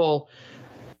that people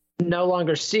no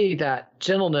longer see that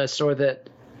gentleness, or that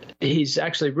he's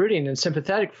actually rooting and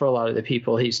sympathetic for a lot of the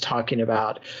people he's talking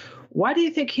about. Why do you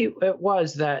think it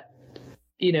was that,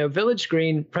 Village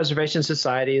Green Preservation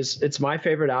Society it's my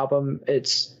favorite album.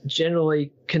 It's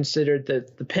generally considered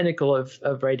the pinnacle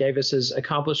of Ray Davis's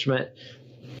accomplishment.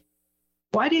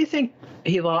 Why do you think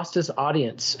he lost his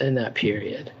audience in that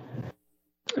period?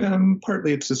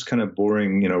 Partly it's just kind of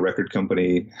boring, record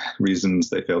company reasons.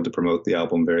 They failed to promote the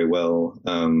album very well.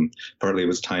 Partly it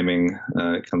was timing.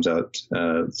 It comes out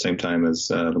the same time as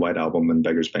the White Album and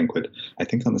Beggar's Banquet, I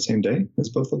think on the same day as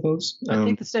both of those. I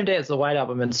think the same day as the White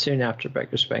Album and soon after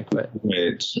Beggar's Banquet.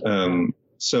 Right.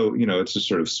 So, it's just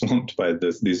sort of swamped by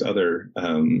these other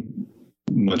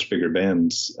much bigger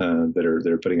bands that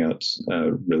are putting out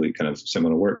really kind of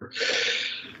similar work.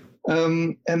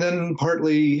 And then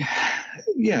partly,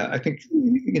 I think,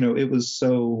 it was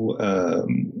so,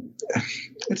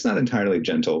 it's not entirely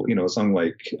gentle, a song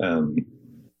like,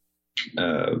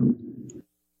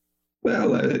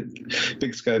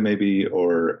 Big Sky maybe,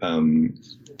 or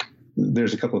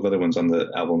there's a couple of other ones on the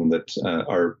album that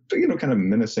are, kind of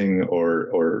menacing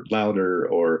or louder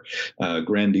or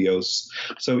grandiose.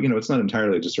 So, it's not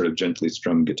entirely just sort of gently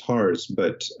strummed guitars,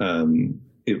 but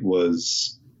it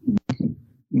was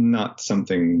not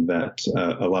something that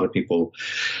a lot of people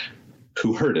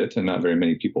who heard it, and not very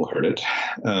many people heard it,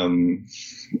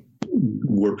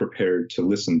 were prepared to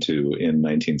listen to in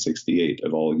 1968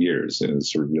 of all years. It was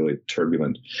sort of really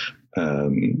turbulent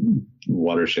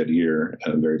watershed year,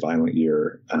 a very violent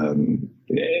year,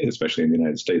 especially in the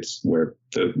United States, where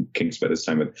the Kinks by this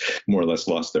time had more or less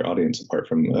lost their audience, apart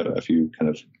from a few kind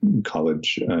of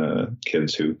college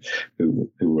kids who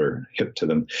were hip to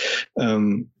them.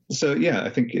 So I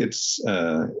think it's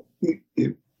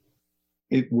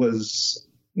it was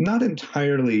not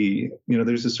entirely,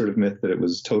 there's this sort of myth that it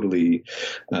was totally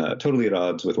at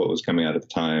odds with what was coming out at the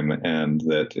time, and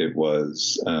that it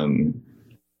was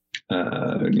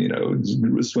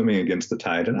swimming against the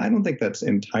tide. And I don't think that's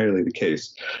entirely the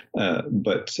case.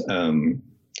 But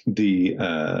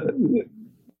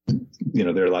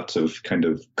there are lots of kind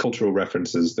of cultural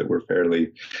references that were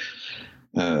fairly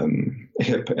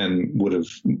hip and would have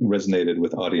resonated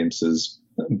with audiences.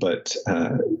 But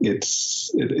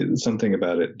it's something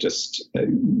about it. Just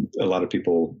a lot of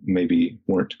people maybe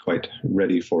weren't quite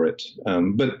ready for it.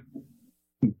 But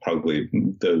probably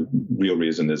the real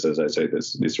reason is, as I say,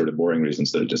 these sort of boring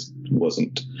reasons, that it just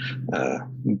wasn't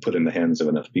put in the hands of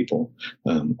enough people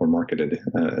or marketed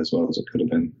as well as it could have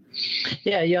been.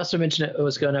 Yeah, you also mentioned it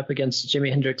was going up against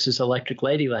Jimi Hendrix's Electric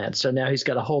Ladyland. So now he's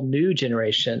got a whole new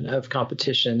generation of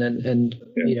competition, and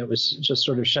it was just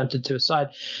sort of shunted to a side.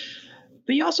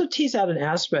 But you also tease out an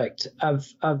aspect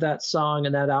of that song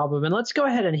and that album. And let's go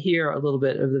ahead and hear a little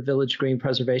bit of the Village Green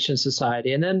Preservation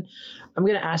Society. And then I'm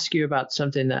going to ask you about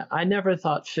something that I never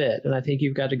thought fit. And I think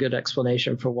you've got a good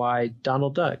explanation for why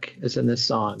Donald Duck is in this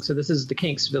song. So this is the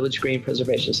Kinks' Village Green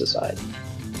Preservation Society.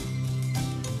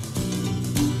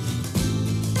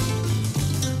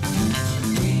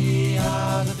 We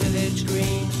are the Village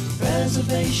Green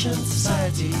Preservation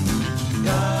Society.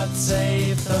 God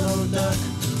save Donald Duck,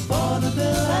 Vaudeville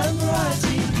and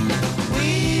variety.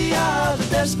 We are the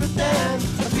Desperate Dan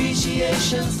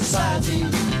Appreciation Society.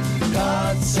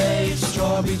 God save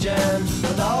strawberry jam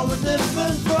and all the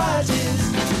different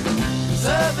varieties,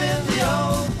 preserving the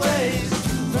old ways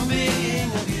from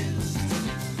being abused.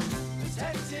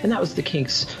 And that was the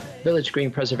Kinks' Village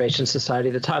Green Preservation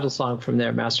Society, the title song from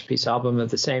their masterpiece album of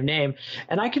the same name.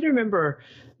 And I can remember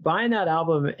buying that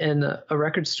album in a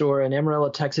record store in Amarillo,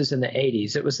 Texas in the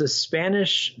 80s. It was the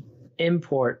Spanish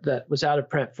import that was out of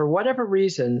print. For whatever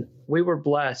reason, we were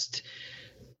blessed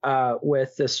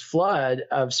with this flood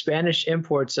of Spanish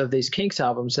imports of these Kinks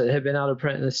albums that had been out of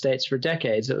print in the States for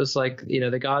decades. It was like,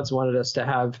 the gods wanted us to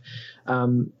have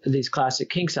these classic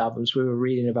Kinks albums we were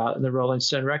reading about in the Rolling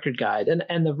Stone Record Guide.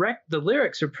 And the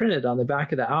lyrics are printed on the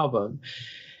back of the album.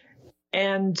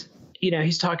 And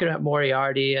he's talking about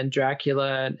Moriarty and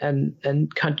Dracula and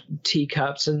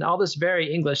teacups and all this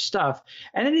very English stuff.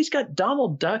 And then he's got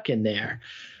Donald Duck in there.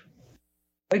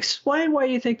 Explain why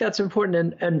you think that's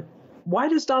important, and why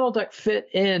does Donald Duck fit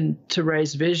in to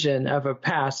Ray's vision of a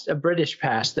British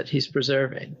past that he's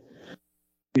preserving?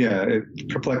 Yeah, it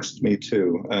perplexed me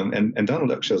too. And Donald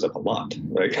Duck shows up a lot,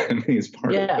 right? I mean, he's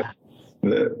part of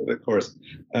the chorus.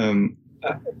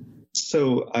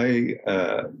 So I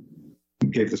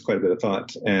gave this quite a bit of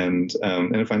thought, and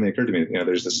it finally occurred to me,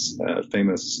 there's this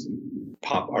famous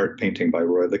pop art painting by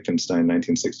Roy Lichtenstein,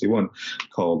 1961,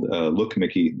 called Look,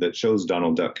 Mickey, that shows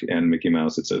Donald Duck and Mickey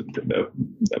Mouse. It's a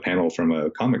panel from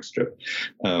a comic strip.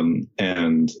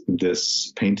 And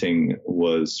this painting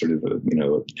was sort of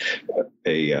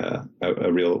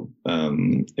a real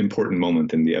important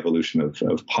moment in the evolution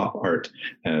of pop art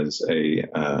as a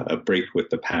break with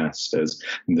the past, as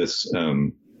this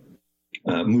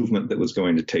movement that was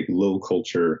going to take low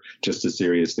culture just as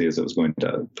seriously as it was going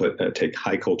to take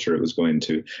high culture. It was going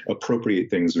to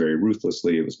appropriate things very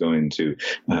ruthlessly. It was going to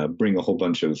bring a whole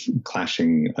bunch of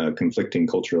clashing, conflicting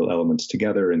cultural elements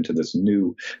together into this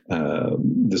new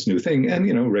thing.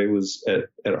 And Ray was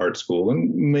at art school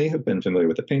and may have been familiar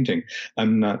with the painting.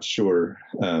 I'm not sure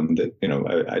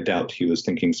that I doubt he was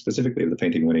thinking specifically of the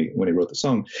painting when he wrote the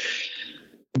song.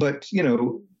 But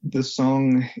the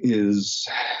song is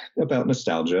about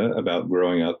nostalgia, about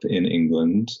growing up in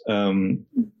England, but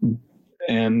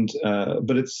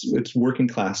it's working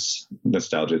class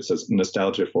nostalgia. It says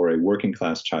nostalgia for a working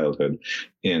class childhood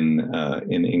in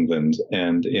England,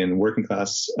 and in working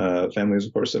class families.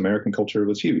 Of course, American culture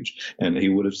was huge, and he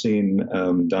would have seen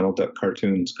Donald Duck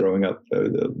cartoons growing up.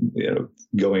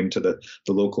 Going to the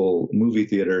local movie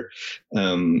theater.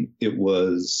 It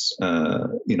was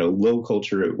low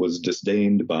culture. It was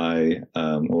disdained by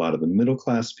a lot of the middle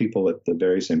class people at the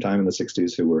very same time in the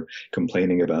 60s, who were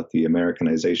complaining about the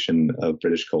Americanization of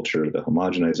British culture, the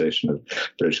homogenization of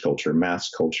British culture, mass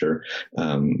culture,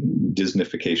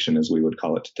 Disneyfication, as we would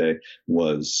call it today,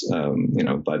 was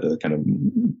by the kind of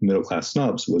middle class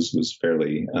snobs was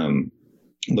fairly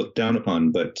looked down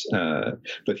upon, but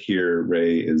here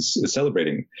Ray is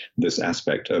celebrating this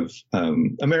aspect of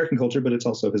American culture, but it's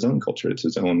also his own culture. It's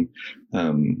his own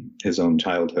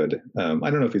childhood. I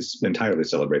don't know if he's entirely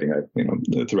celebrating.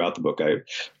 Throughout the book,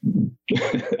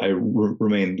 I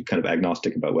remained kind of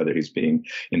agnostic about whether he's being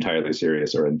entirely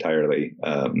serious or entirely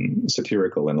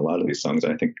satirical in a lot of these songs.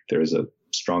 And I think there is a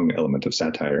strong element of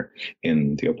satire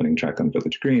in the opening track on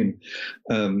Village Green.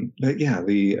 But yeah,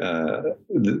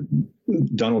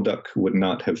 Donald Duck would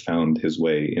not have found his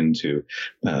way into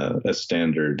a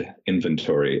standard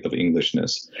inventory of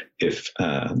Englishness if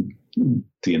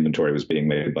the inventory was being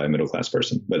made by a middle-class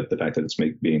person. But the fact that it's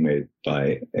being made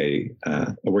by a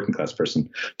working-class person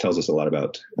tells us a lot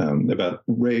about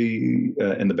Ray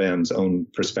and the band's own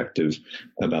perspective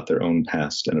about their own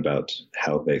past and about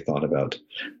how they thought about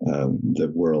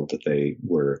the world that they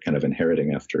were kind of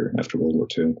inheriting after World War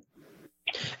II.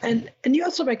 And you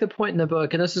also make the point in the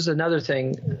book, and this is another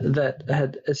thing that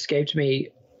had escaped me,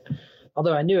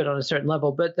 although I knew it on a certain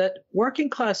level, but that working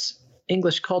class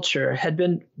English culture had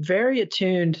been very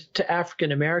attuned to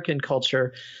African American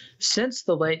culture since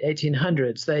the late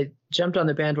 1800s. They jumped on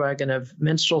the bandwagon of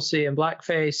minstrelsy and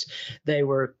blackface. They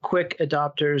were quick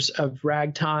adopters of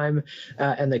ragtime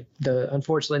and the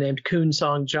unfortunately named coon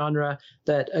song genre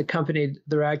that accompanied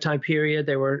the ragtime period.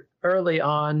 They were early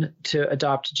on to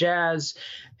adopt jazz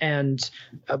and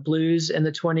blues in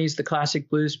the 20s, the classic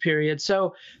blues period.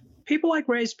 So people like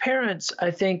Ray's parents,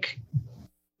 I think,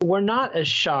 were not as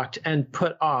shocked and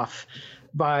put off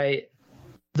by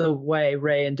the way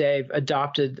Ray and Dave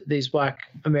adopted these Black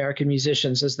American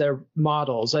musicians as their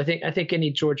models. I think any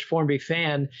George Formby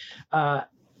fan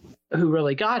who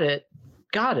really got it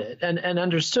and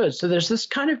understood. So there's this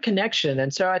kind of connection.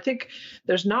 And so I think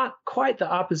there's not quite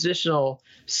the oppositional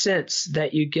sense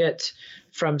that you get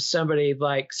from somebody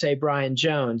like, say, Brian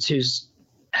Jones, who's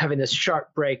having this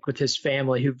sharp break with his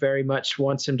family, who very much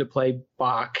wants him to play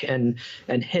Bach and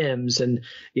hymns, and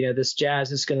this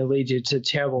jazz is going to lead you to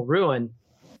terrible ruin.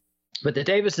 But the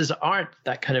Davises aren't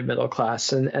that kind of middle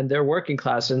class, and they're working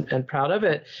class and proud of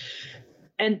it.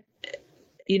 And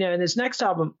in his next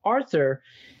album, Arthur,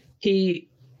 he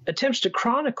attempts to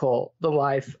chronicle the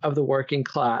life of the working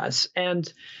class.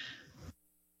 And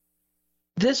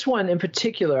this one in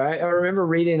particular, I remember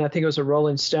reading, I think it was a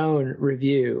Rolling Stone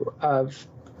review of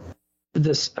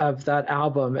that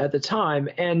album at the time,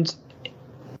 and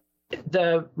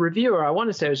the reviewer, I want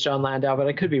to say it was John Landau, but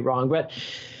I could be wrong, but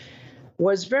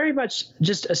was very much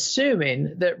just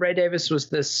assuming that Ray Davies was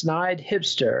this snide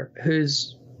hipster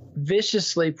who's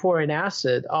viciously pouring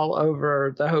acid all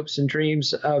over the hopes and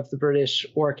dreams of the British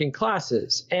working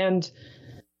classes. And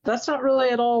that's not really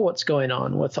at all what's going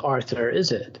on with Arthur,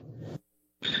 is it?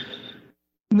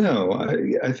 No,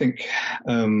 I think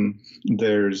so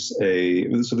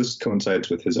this coincides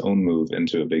with his own move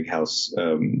into a big house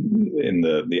in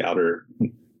the outer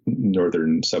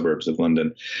northern suburbs of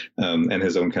London, and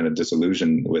his own kind of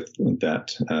disillusion with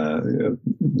that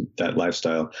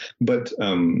lifestyle, but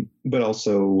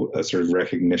also a sort of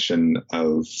recognition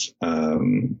of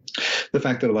the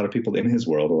fact that a lot of people in his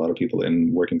world, a lot of people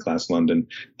in working class London,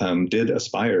 did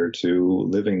aspire to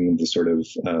living the sort of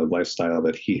lifestyle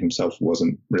that he himself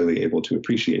wasn't really able to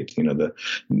appreciate.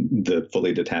 The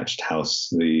fully detached house,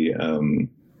 the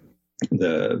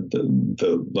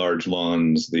large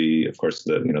lawns, of course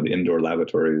the indoor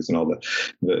lavatories, and all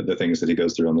the things that he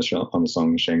goes through on the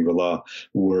song Shangri-La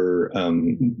were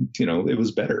it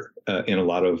was better in a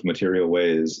lot of material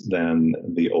ways than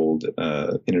the old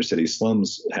inner city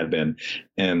slums had been,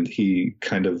 and he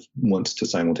kind of wants to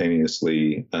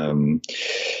simultaneously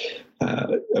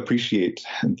appreciate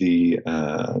the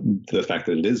fact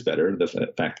that it is better,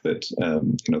 the fact that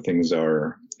things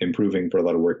are improving for a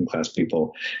lot of working class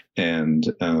people,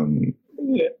 and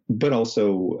but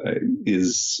also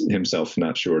is himself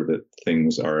not sure that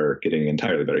things are getting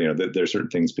entirely better. That there are certain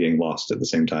things being lost at the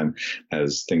same time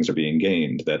as things are being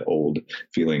gained. That old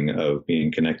feeling of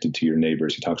being connected to your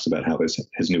neighbors. He talks about how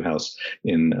his new house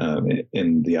in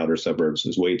the outer suburbs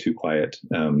was way too quiet.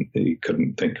 He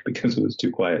couldn't think because it was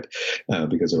too quiet,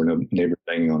 because there were no neighbors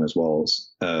banging on his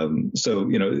walls. So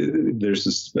there's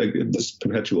this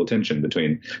perpetual tension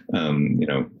between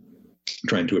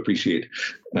trying to appreciate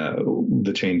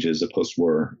the changes of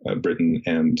post-war Britain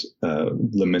and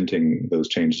lamenting those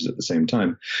changes at the same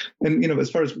time. And, as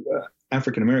far as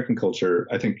African-American culture,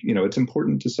 I think, it's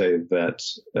important to say that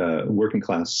working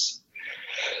class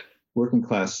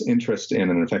interest in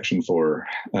and affection for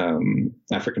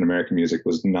African-American music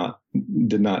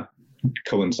did not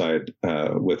coincide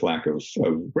with lack of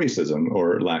racism,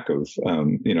 or lack of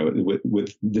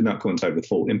did not coincide with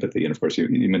full empathy. And of course,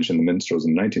 you mentioned the minstrels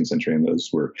in the 19th century, and those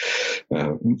were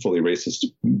fully racist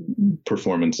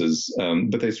performances.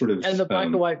 But they sort of, and the black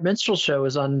and white minstrel show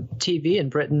was on TV in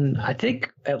Britain, I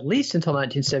think, at least until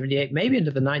 1978, maybe into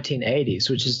the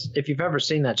 1980s. Which is, if you've ever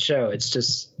seen that show, it's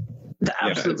just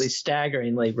absolutely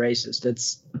staggeringly racist.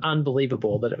 It's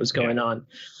unbelievable that it was going on.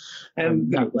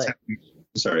 And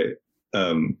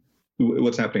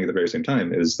what's happening at the very same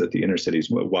time is that the inner cities,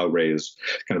 while Ray is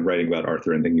kind of writing about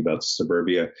Arthur and thinking about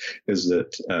suburbia, is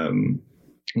that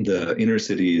the inner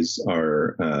cities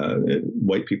are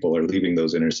white people are leaving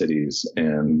those inner cities,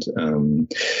 and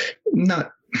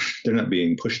they're not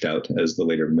being pushed out as the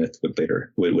later myth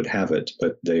would have it,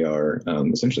 but they are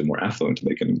essentially more affluent.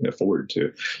 They can afford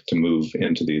to move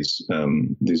into these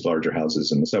larger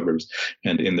houses in the suburbs,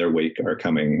 and in their wake are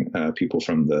coming people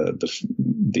from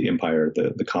the empire,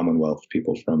 the Commonwealth,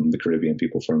 people from the Caribbean,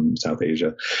 people from South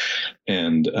Asia,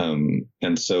 and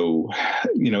so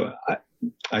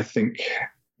I think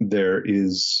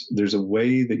there's a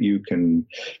way that you can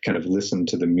kind of listen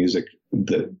to the music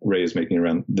that Ray is making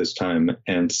around this time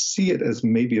and see it as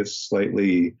maybe a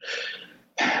slightly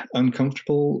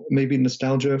uncomfortable, maybe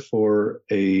nostalgia for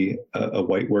a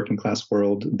white working class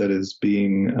world that is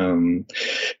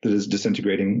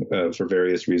disintegrating for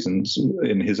various reasons.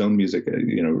 In his own music,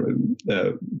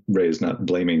 Ray is not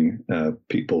blaming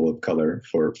people of color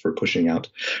for pushing out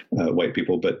white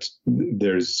people, but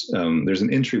there's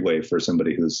an entryway for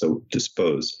somebody who's so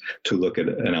disposed to look at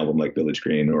an album like Village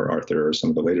Green or Arthur or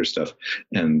some of the later stuff,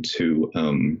 and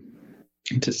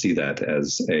to see that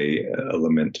as a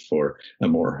lament for a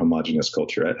more homogenous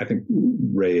culture. I think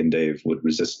Ray and Dave would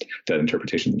resist that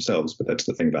interpretation themselves, but that's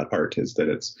the thing about art, is that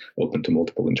it's open to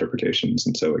multiple interpretations,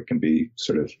 and so it can be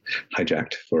sort of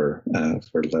hijacked for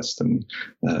less than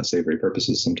savory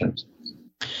purposes sometimes.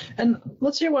 And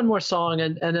let's hear one more song,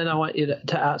 and then I want you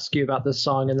to ask you about this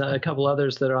song and a couple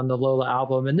others that are on the Lola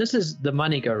album, and this is The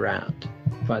Money Go Round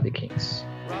by the Kinks.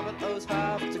 Robert owes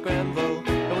half to Grenville,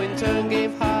 who in turn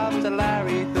gave half to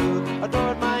Larry, who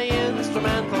adored my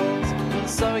instrumentals. And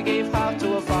so he gave half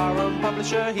to a foreign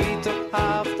publisher. He took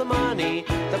half the money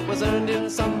that was earned in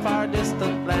some far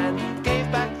distant land, gave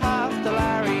back half to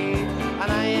Larry,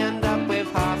 and I end up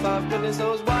with half of goodness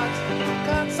knows what.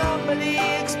 Can't somebody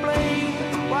explain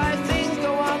why things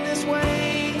go on this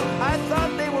way? I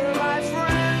thought they were my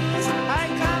friends. I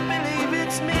can't believe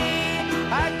it's me.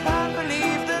 I can't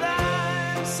believe that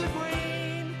I'm so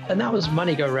green. And that was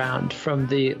Money Go Round from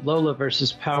the Lola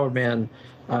versus Power Man,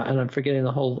 and I'm forgetting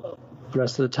the whole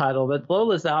rest of the title, but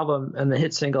Lola's album and the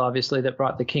hit single, obviously, that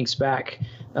brought the Kinks back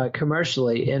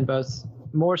commercially in both,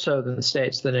 more so than the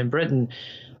States than in Britain.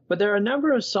 But there are a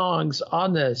number of songs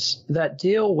on this that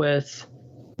deal with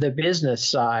the business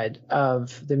side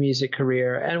of the music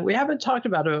career. And we haven't talked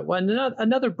about it.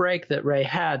 Another break that Ray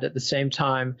had at the same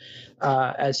time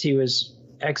as he was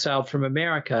exiled from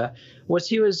America was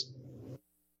he was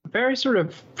very sort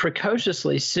of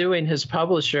precociously suing his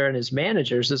publisher and his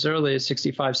managers as early as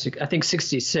 65, I think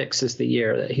 66 is the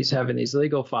year that he's having these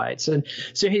legal fights. And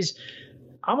so he's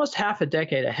almost half a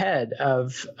decade ahead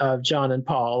of John and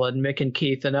Paul and Mick and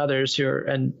Keith and others who are,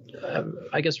 and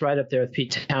I guess right up there with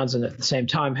Pete Townsend at the same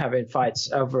time having fights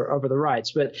over the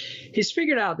rights. But he's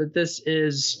figured out that this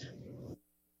is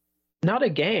not a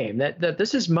game, that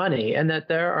this is money, and that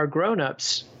there are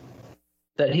grown-ups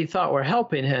that he thought were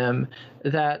helping him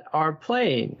that are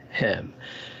playing him.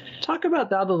 Talk about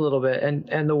that a little bit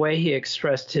and the way he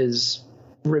expressed his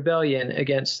rebellion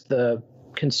against the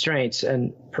constraints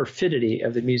and perfidy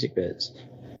of the music biz.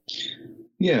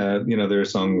 Yeah, there are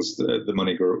songs, the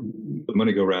Money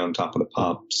Go Round, Top of the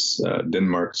Pops,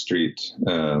 Denmark Street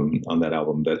on that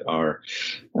album that are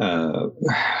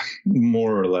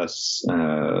more or less,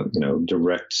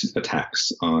 direct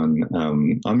attacks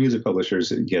on music publishers.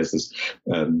 He has this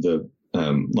the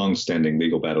long-standing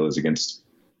legal battle is against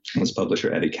his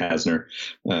publisher Eddie Kasner,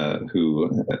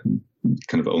 who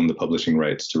kind of owned the publishing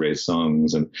rights to Ray's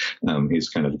songs, and he's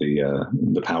kind of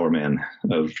the power man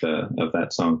of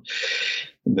that song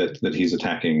that he's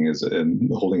attacking, is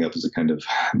holding up as a kind of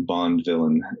Bond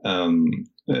villain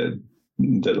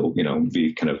that'll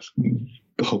be kind of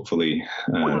hopefully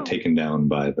taken down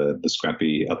by the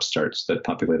scrappy upstarts that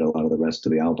populate a lot of the rest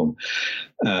of the album.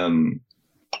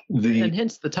 And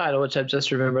hence the title, which I've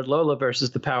just remembered, Lola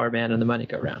versus the Power Man and the Money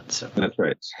Go Round. So that's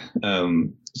right.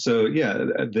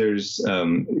 There's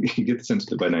you get the sense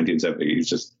that by 1970 he's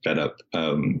just fed up,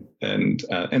 and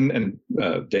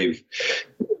Dave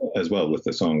as well with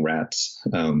the song Rats.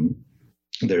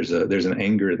 There's an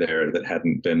anger there that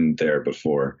hadn't been there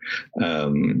before.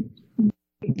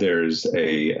 There's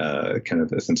a kind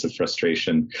of a sense of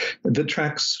frustration that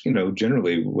tracks,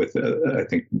 generally with, I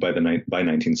think by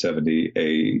 1970,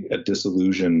 a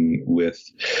disillusion with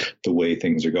the way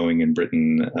things are going in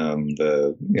Britain.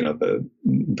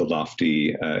 The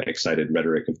lofty, excited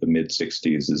rhetoric of the mid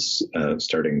 60s is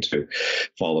starting to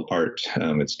fall apart.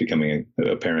 It's becoming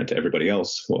apparent to everybody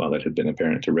else. While it had been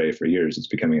apparent to Ray for years, it's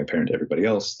becoming apparent to everybody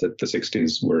else that the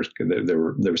 60s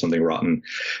there was something rotten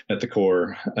at the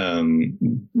core.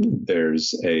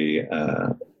 There's a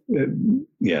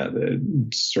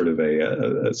sort of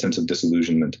a sense of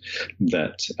disillusionment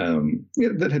that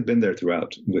that had been there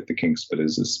throughout with the Kinks, but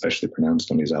is especially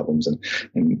pronounced on these albums,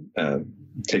 and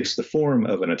takes the form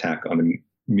of an attack on the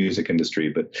music industry.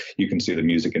 But you can see the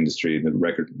music industry, the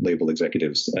record label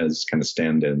executives, as kind of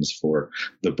stand-ins for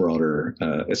the broader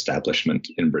establishment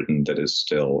in Britain that is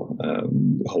still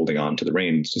holding on to the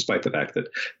reins, despite the fact that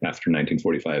after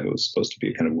 1945 it was supposed to be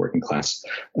a kind of working class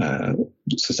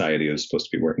society. It was supposed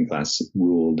to be working class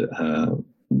ruled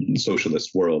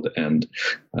socialist world, and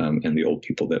the old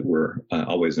people that were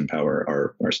always in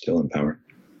power are still in power.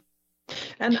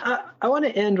 And I want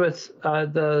to end with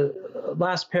the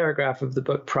last paragraph of the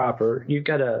book proper. You've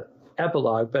got an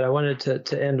epilogue, but I wanted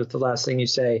to end with the last thing you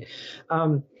say.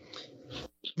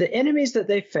 The enemies that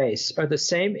they face are the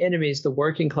same enemies the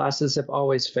working classes have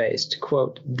always faced.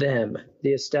 Quote, them,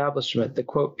 the establishment, the,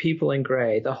 quote, people in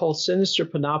gray, the whole sinister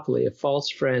panoply of false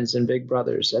friends and big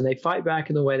brothers. And they fight back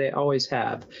in the way they always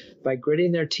have, by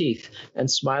gritting their teeth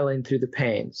and smiling through the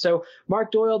pain. So,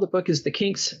 Mark Doyle, the book is The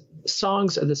Kinks,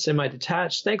 Songs of the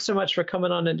Semi-Detached. Thanks so much for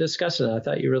coming on and discussing it. I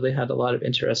thought you really had a lot of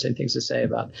interesting things to say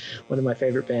about one of my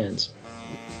favorite bands.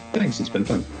 Thanks. It's been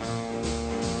fun.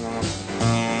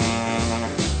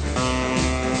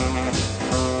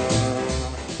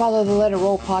 Follow the Let It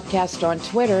Roll podcast on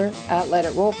Twitter at Let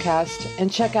It Rollcast,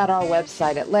 and check out our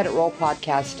website at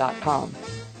letitrollpodcast.com.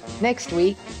 Next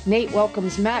week, Nate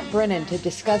welcomes Matt Brennan to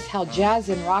discuss how jazz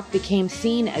and rock became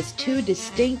seen as two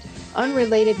distinct,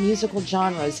 unrelated musical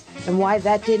genres and why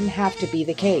that didn't have to be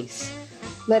the case.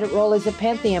 Let It Roll is a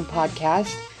Pantheon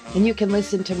podcast, and you can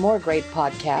listen to more great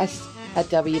podcasts at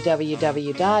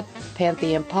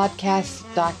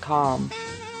www.pantheonpodcasts.com.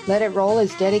 Let It Roll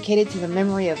is dedicated to the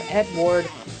memory of Ed Ward,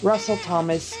 Russell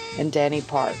Thomas, and Danny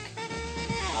Park.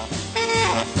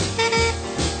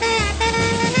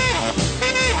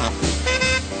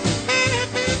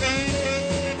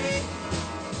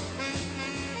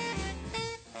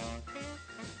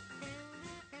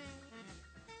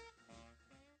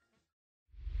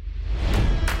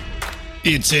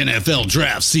 It's NFL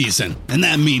draft season, and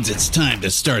that means it's time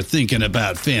to start thinking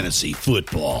about fantasy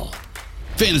football.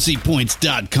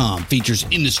 FantasyPoints.com features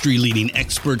industry-leading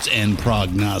experts and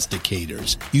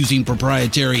prognosticators using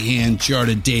proprietary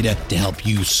hand-charted data to help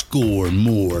you score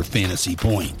more fantasy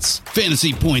points.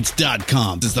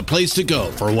 FantasyPoints.com is the place to go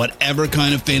for whatever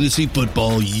kind of fantasy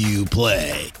football you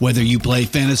play. Whether you play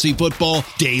fantasy football,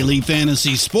 daily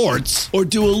fantasy sports, or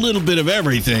do a little bit of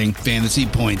everything, Fantasy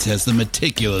Points has the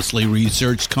meticulously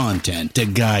researched content to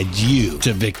guide you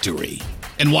to victory.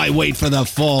 And why wait for the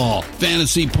fall?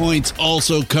 Fantasy Points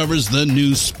also covers the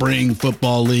new spring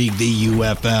football league, the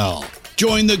UFL.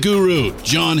 Join the guru,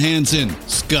 John Hansen,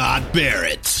 Scott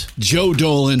Barrett, Joe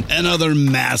Dolan, and other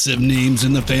massive names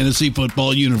in the fantasy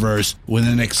football universe with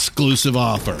an exclusive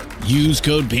offer. Use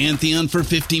code Pantheon for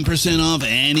 15% off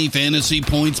any Fantasy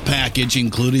Points package,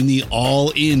 including the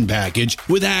all-in package,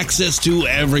 with access to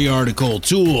every article,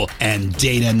 tool, and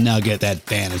data nugget that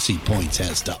Fantasy Points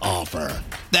has to offer.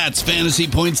 That's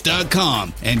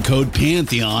FantasyPoints.com and code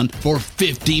Pantheon for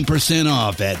 15%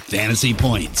 off at Fantasy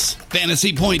Points.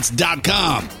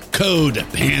 FantasyPoints.com, code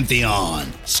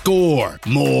Pantheon. Score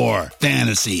more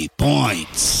fantasy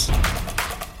points.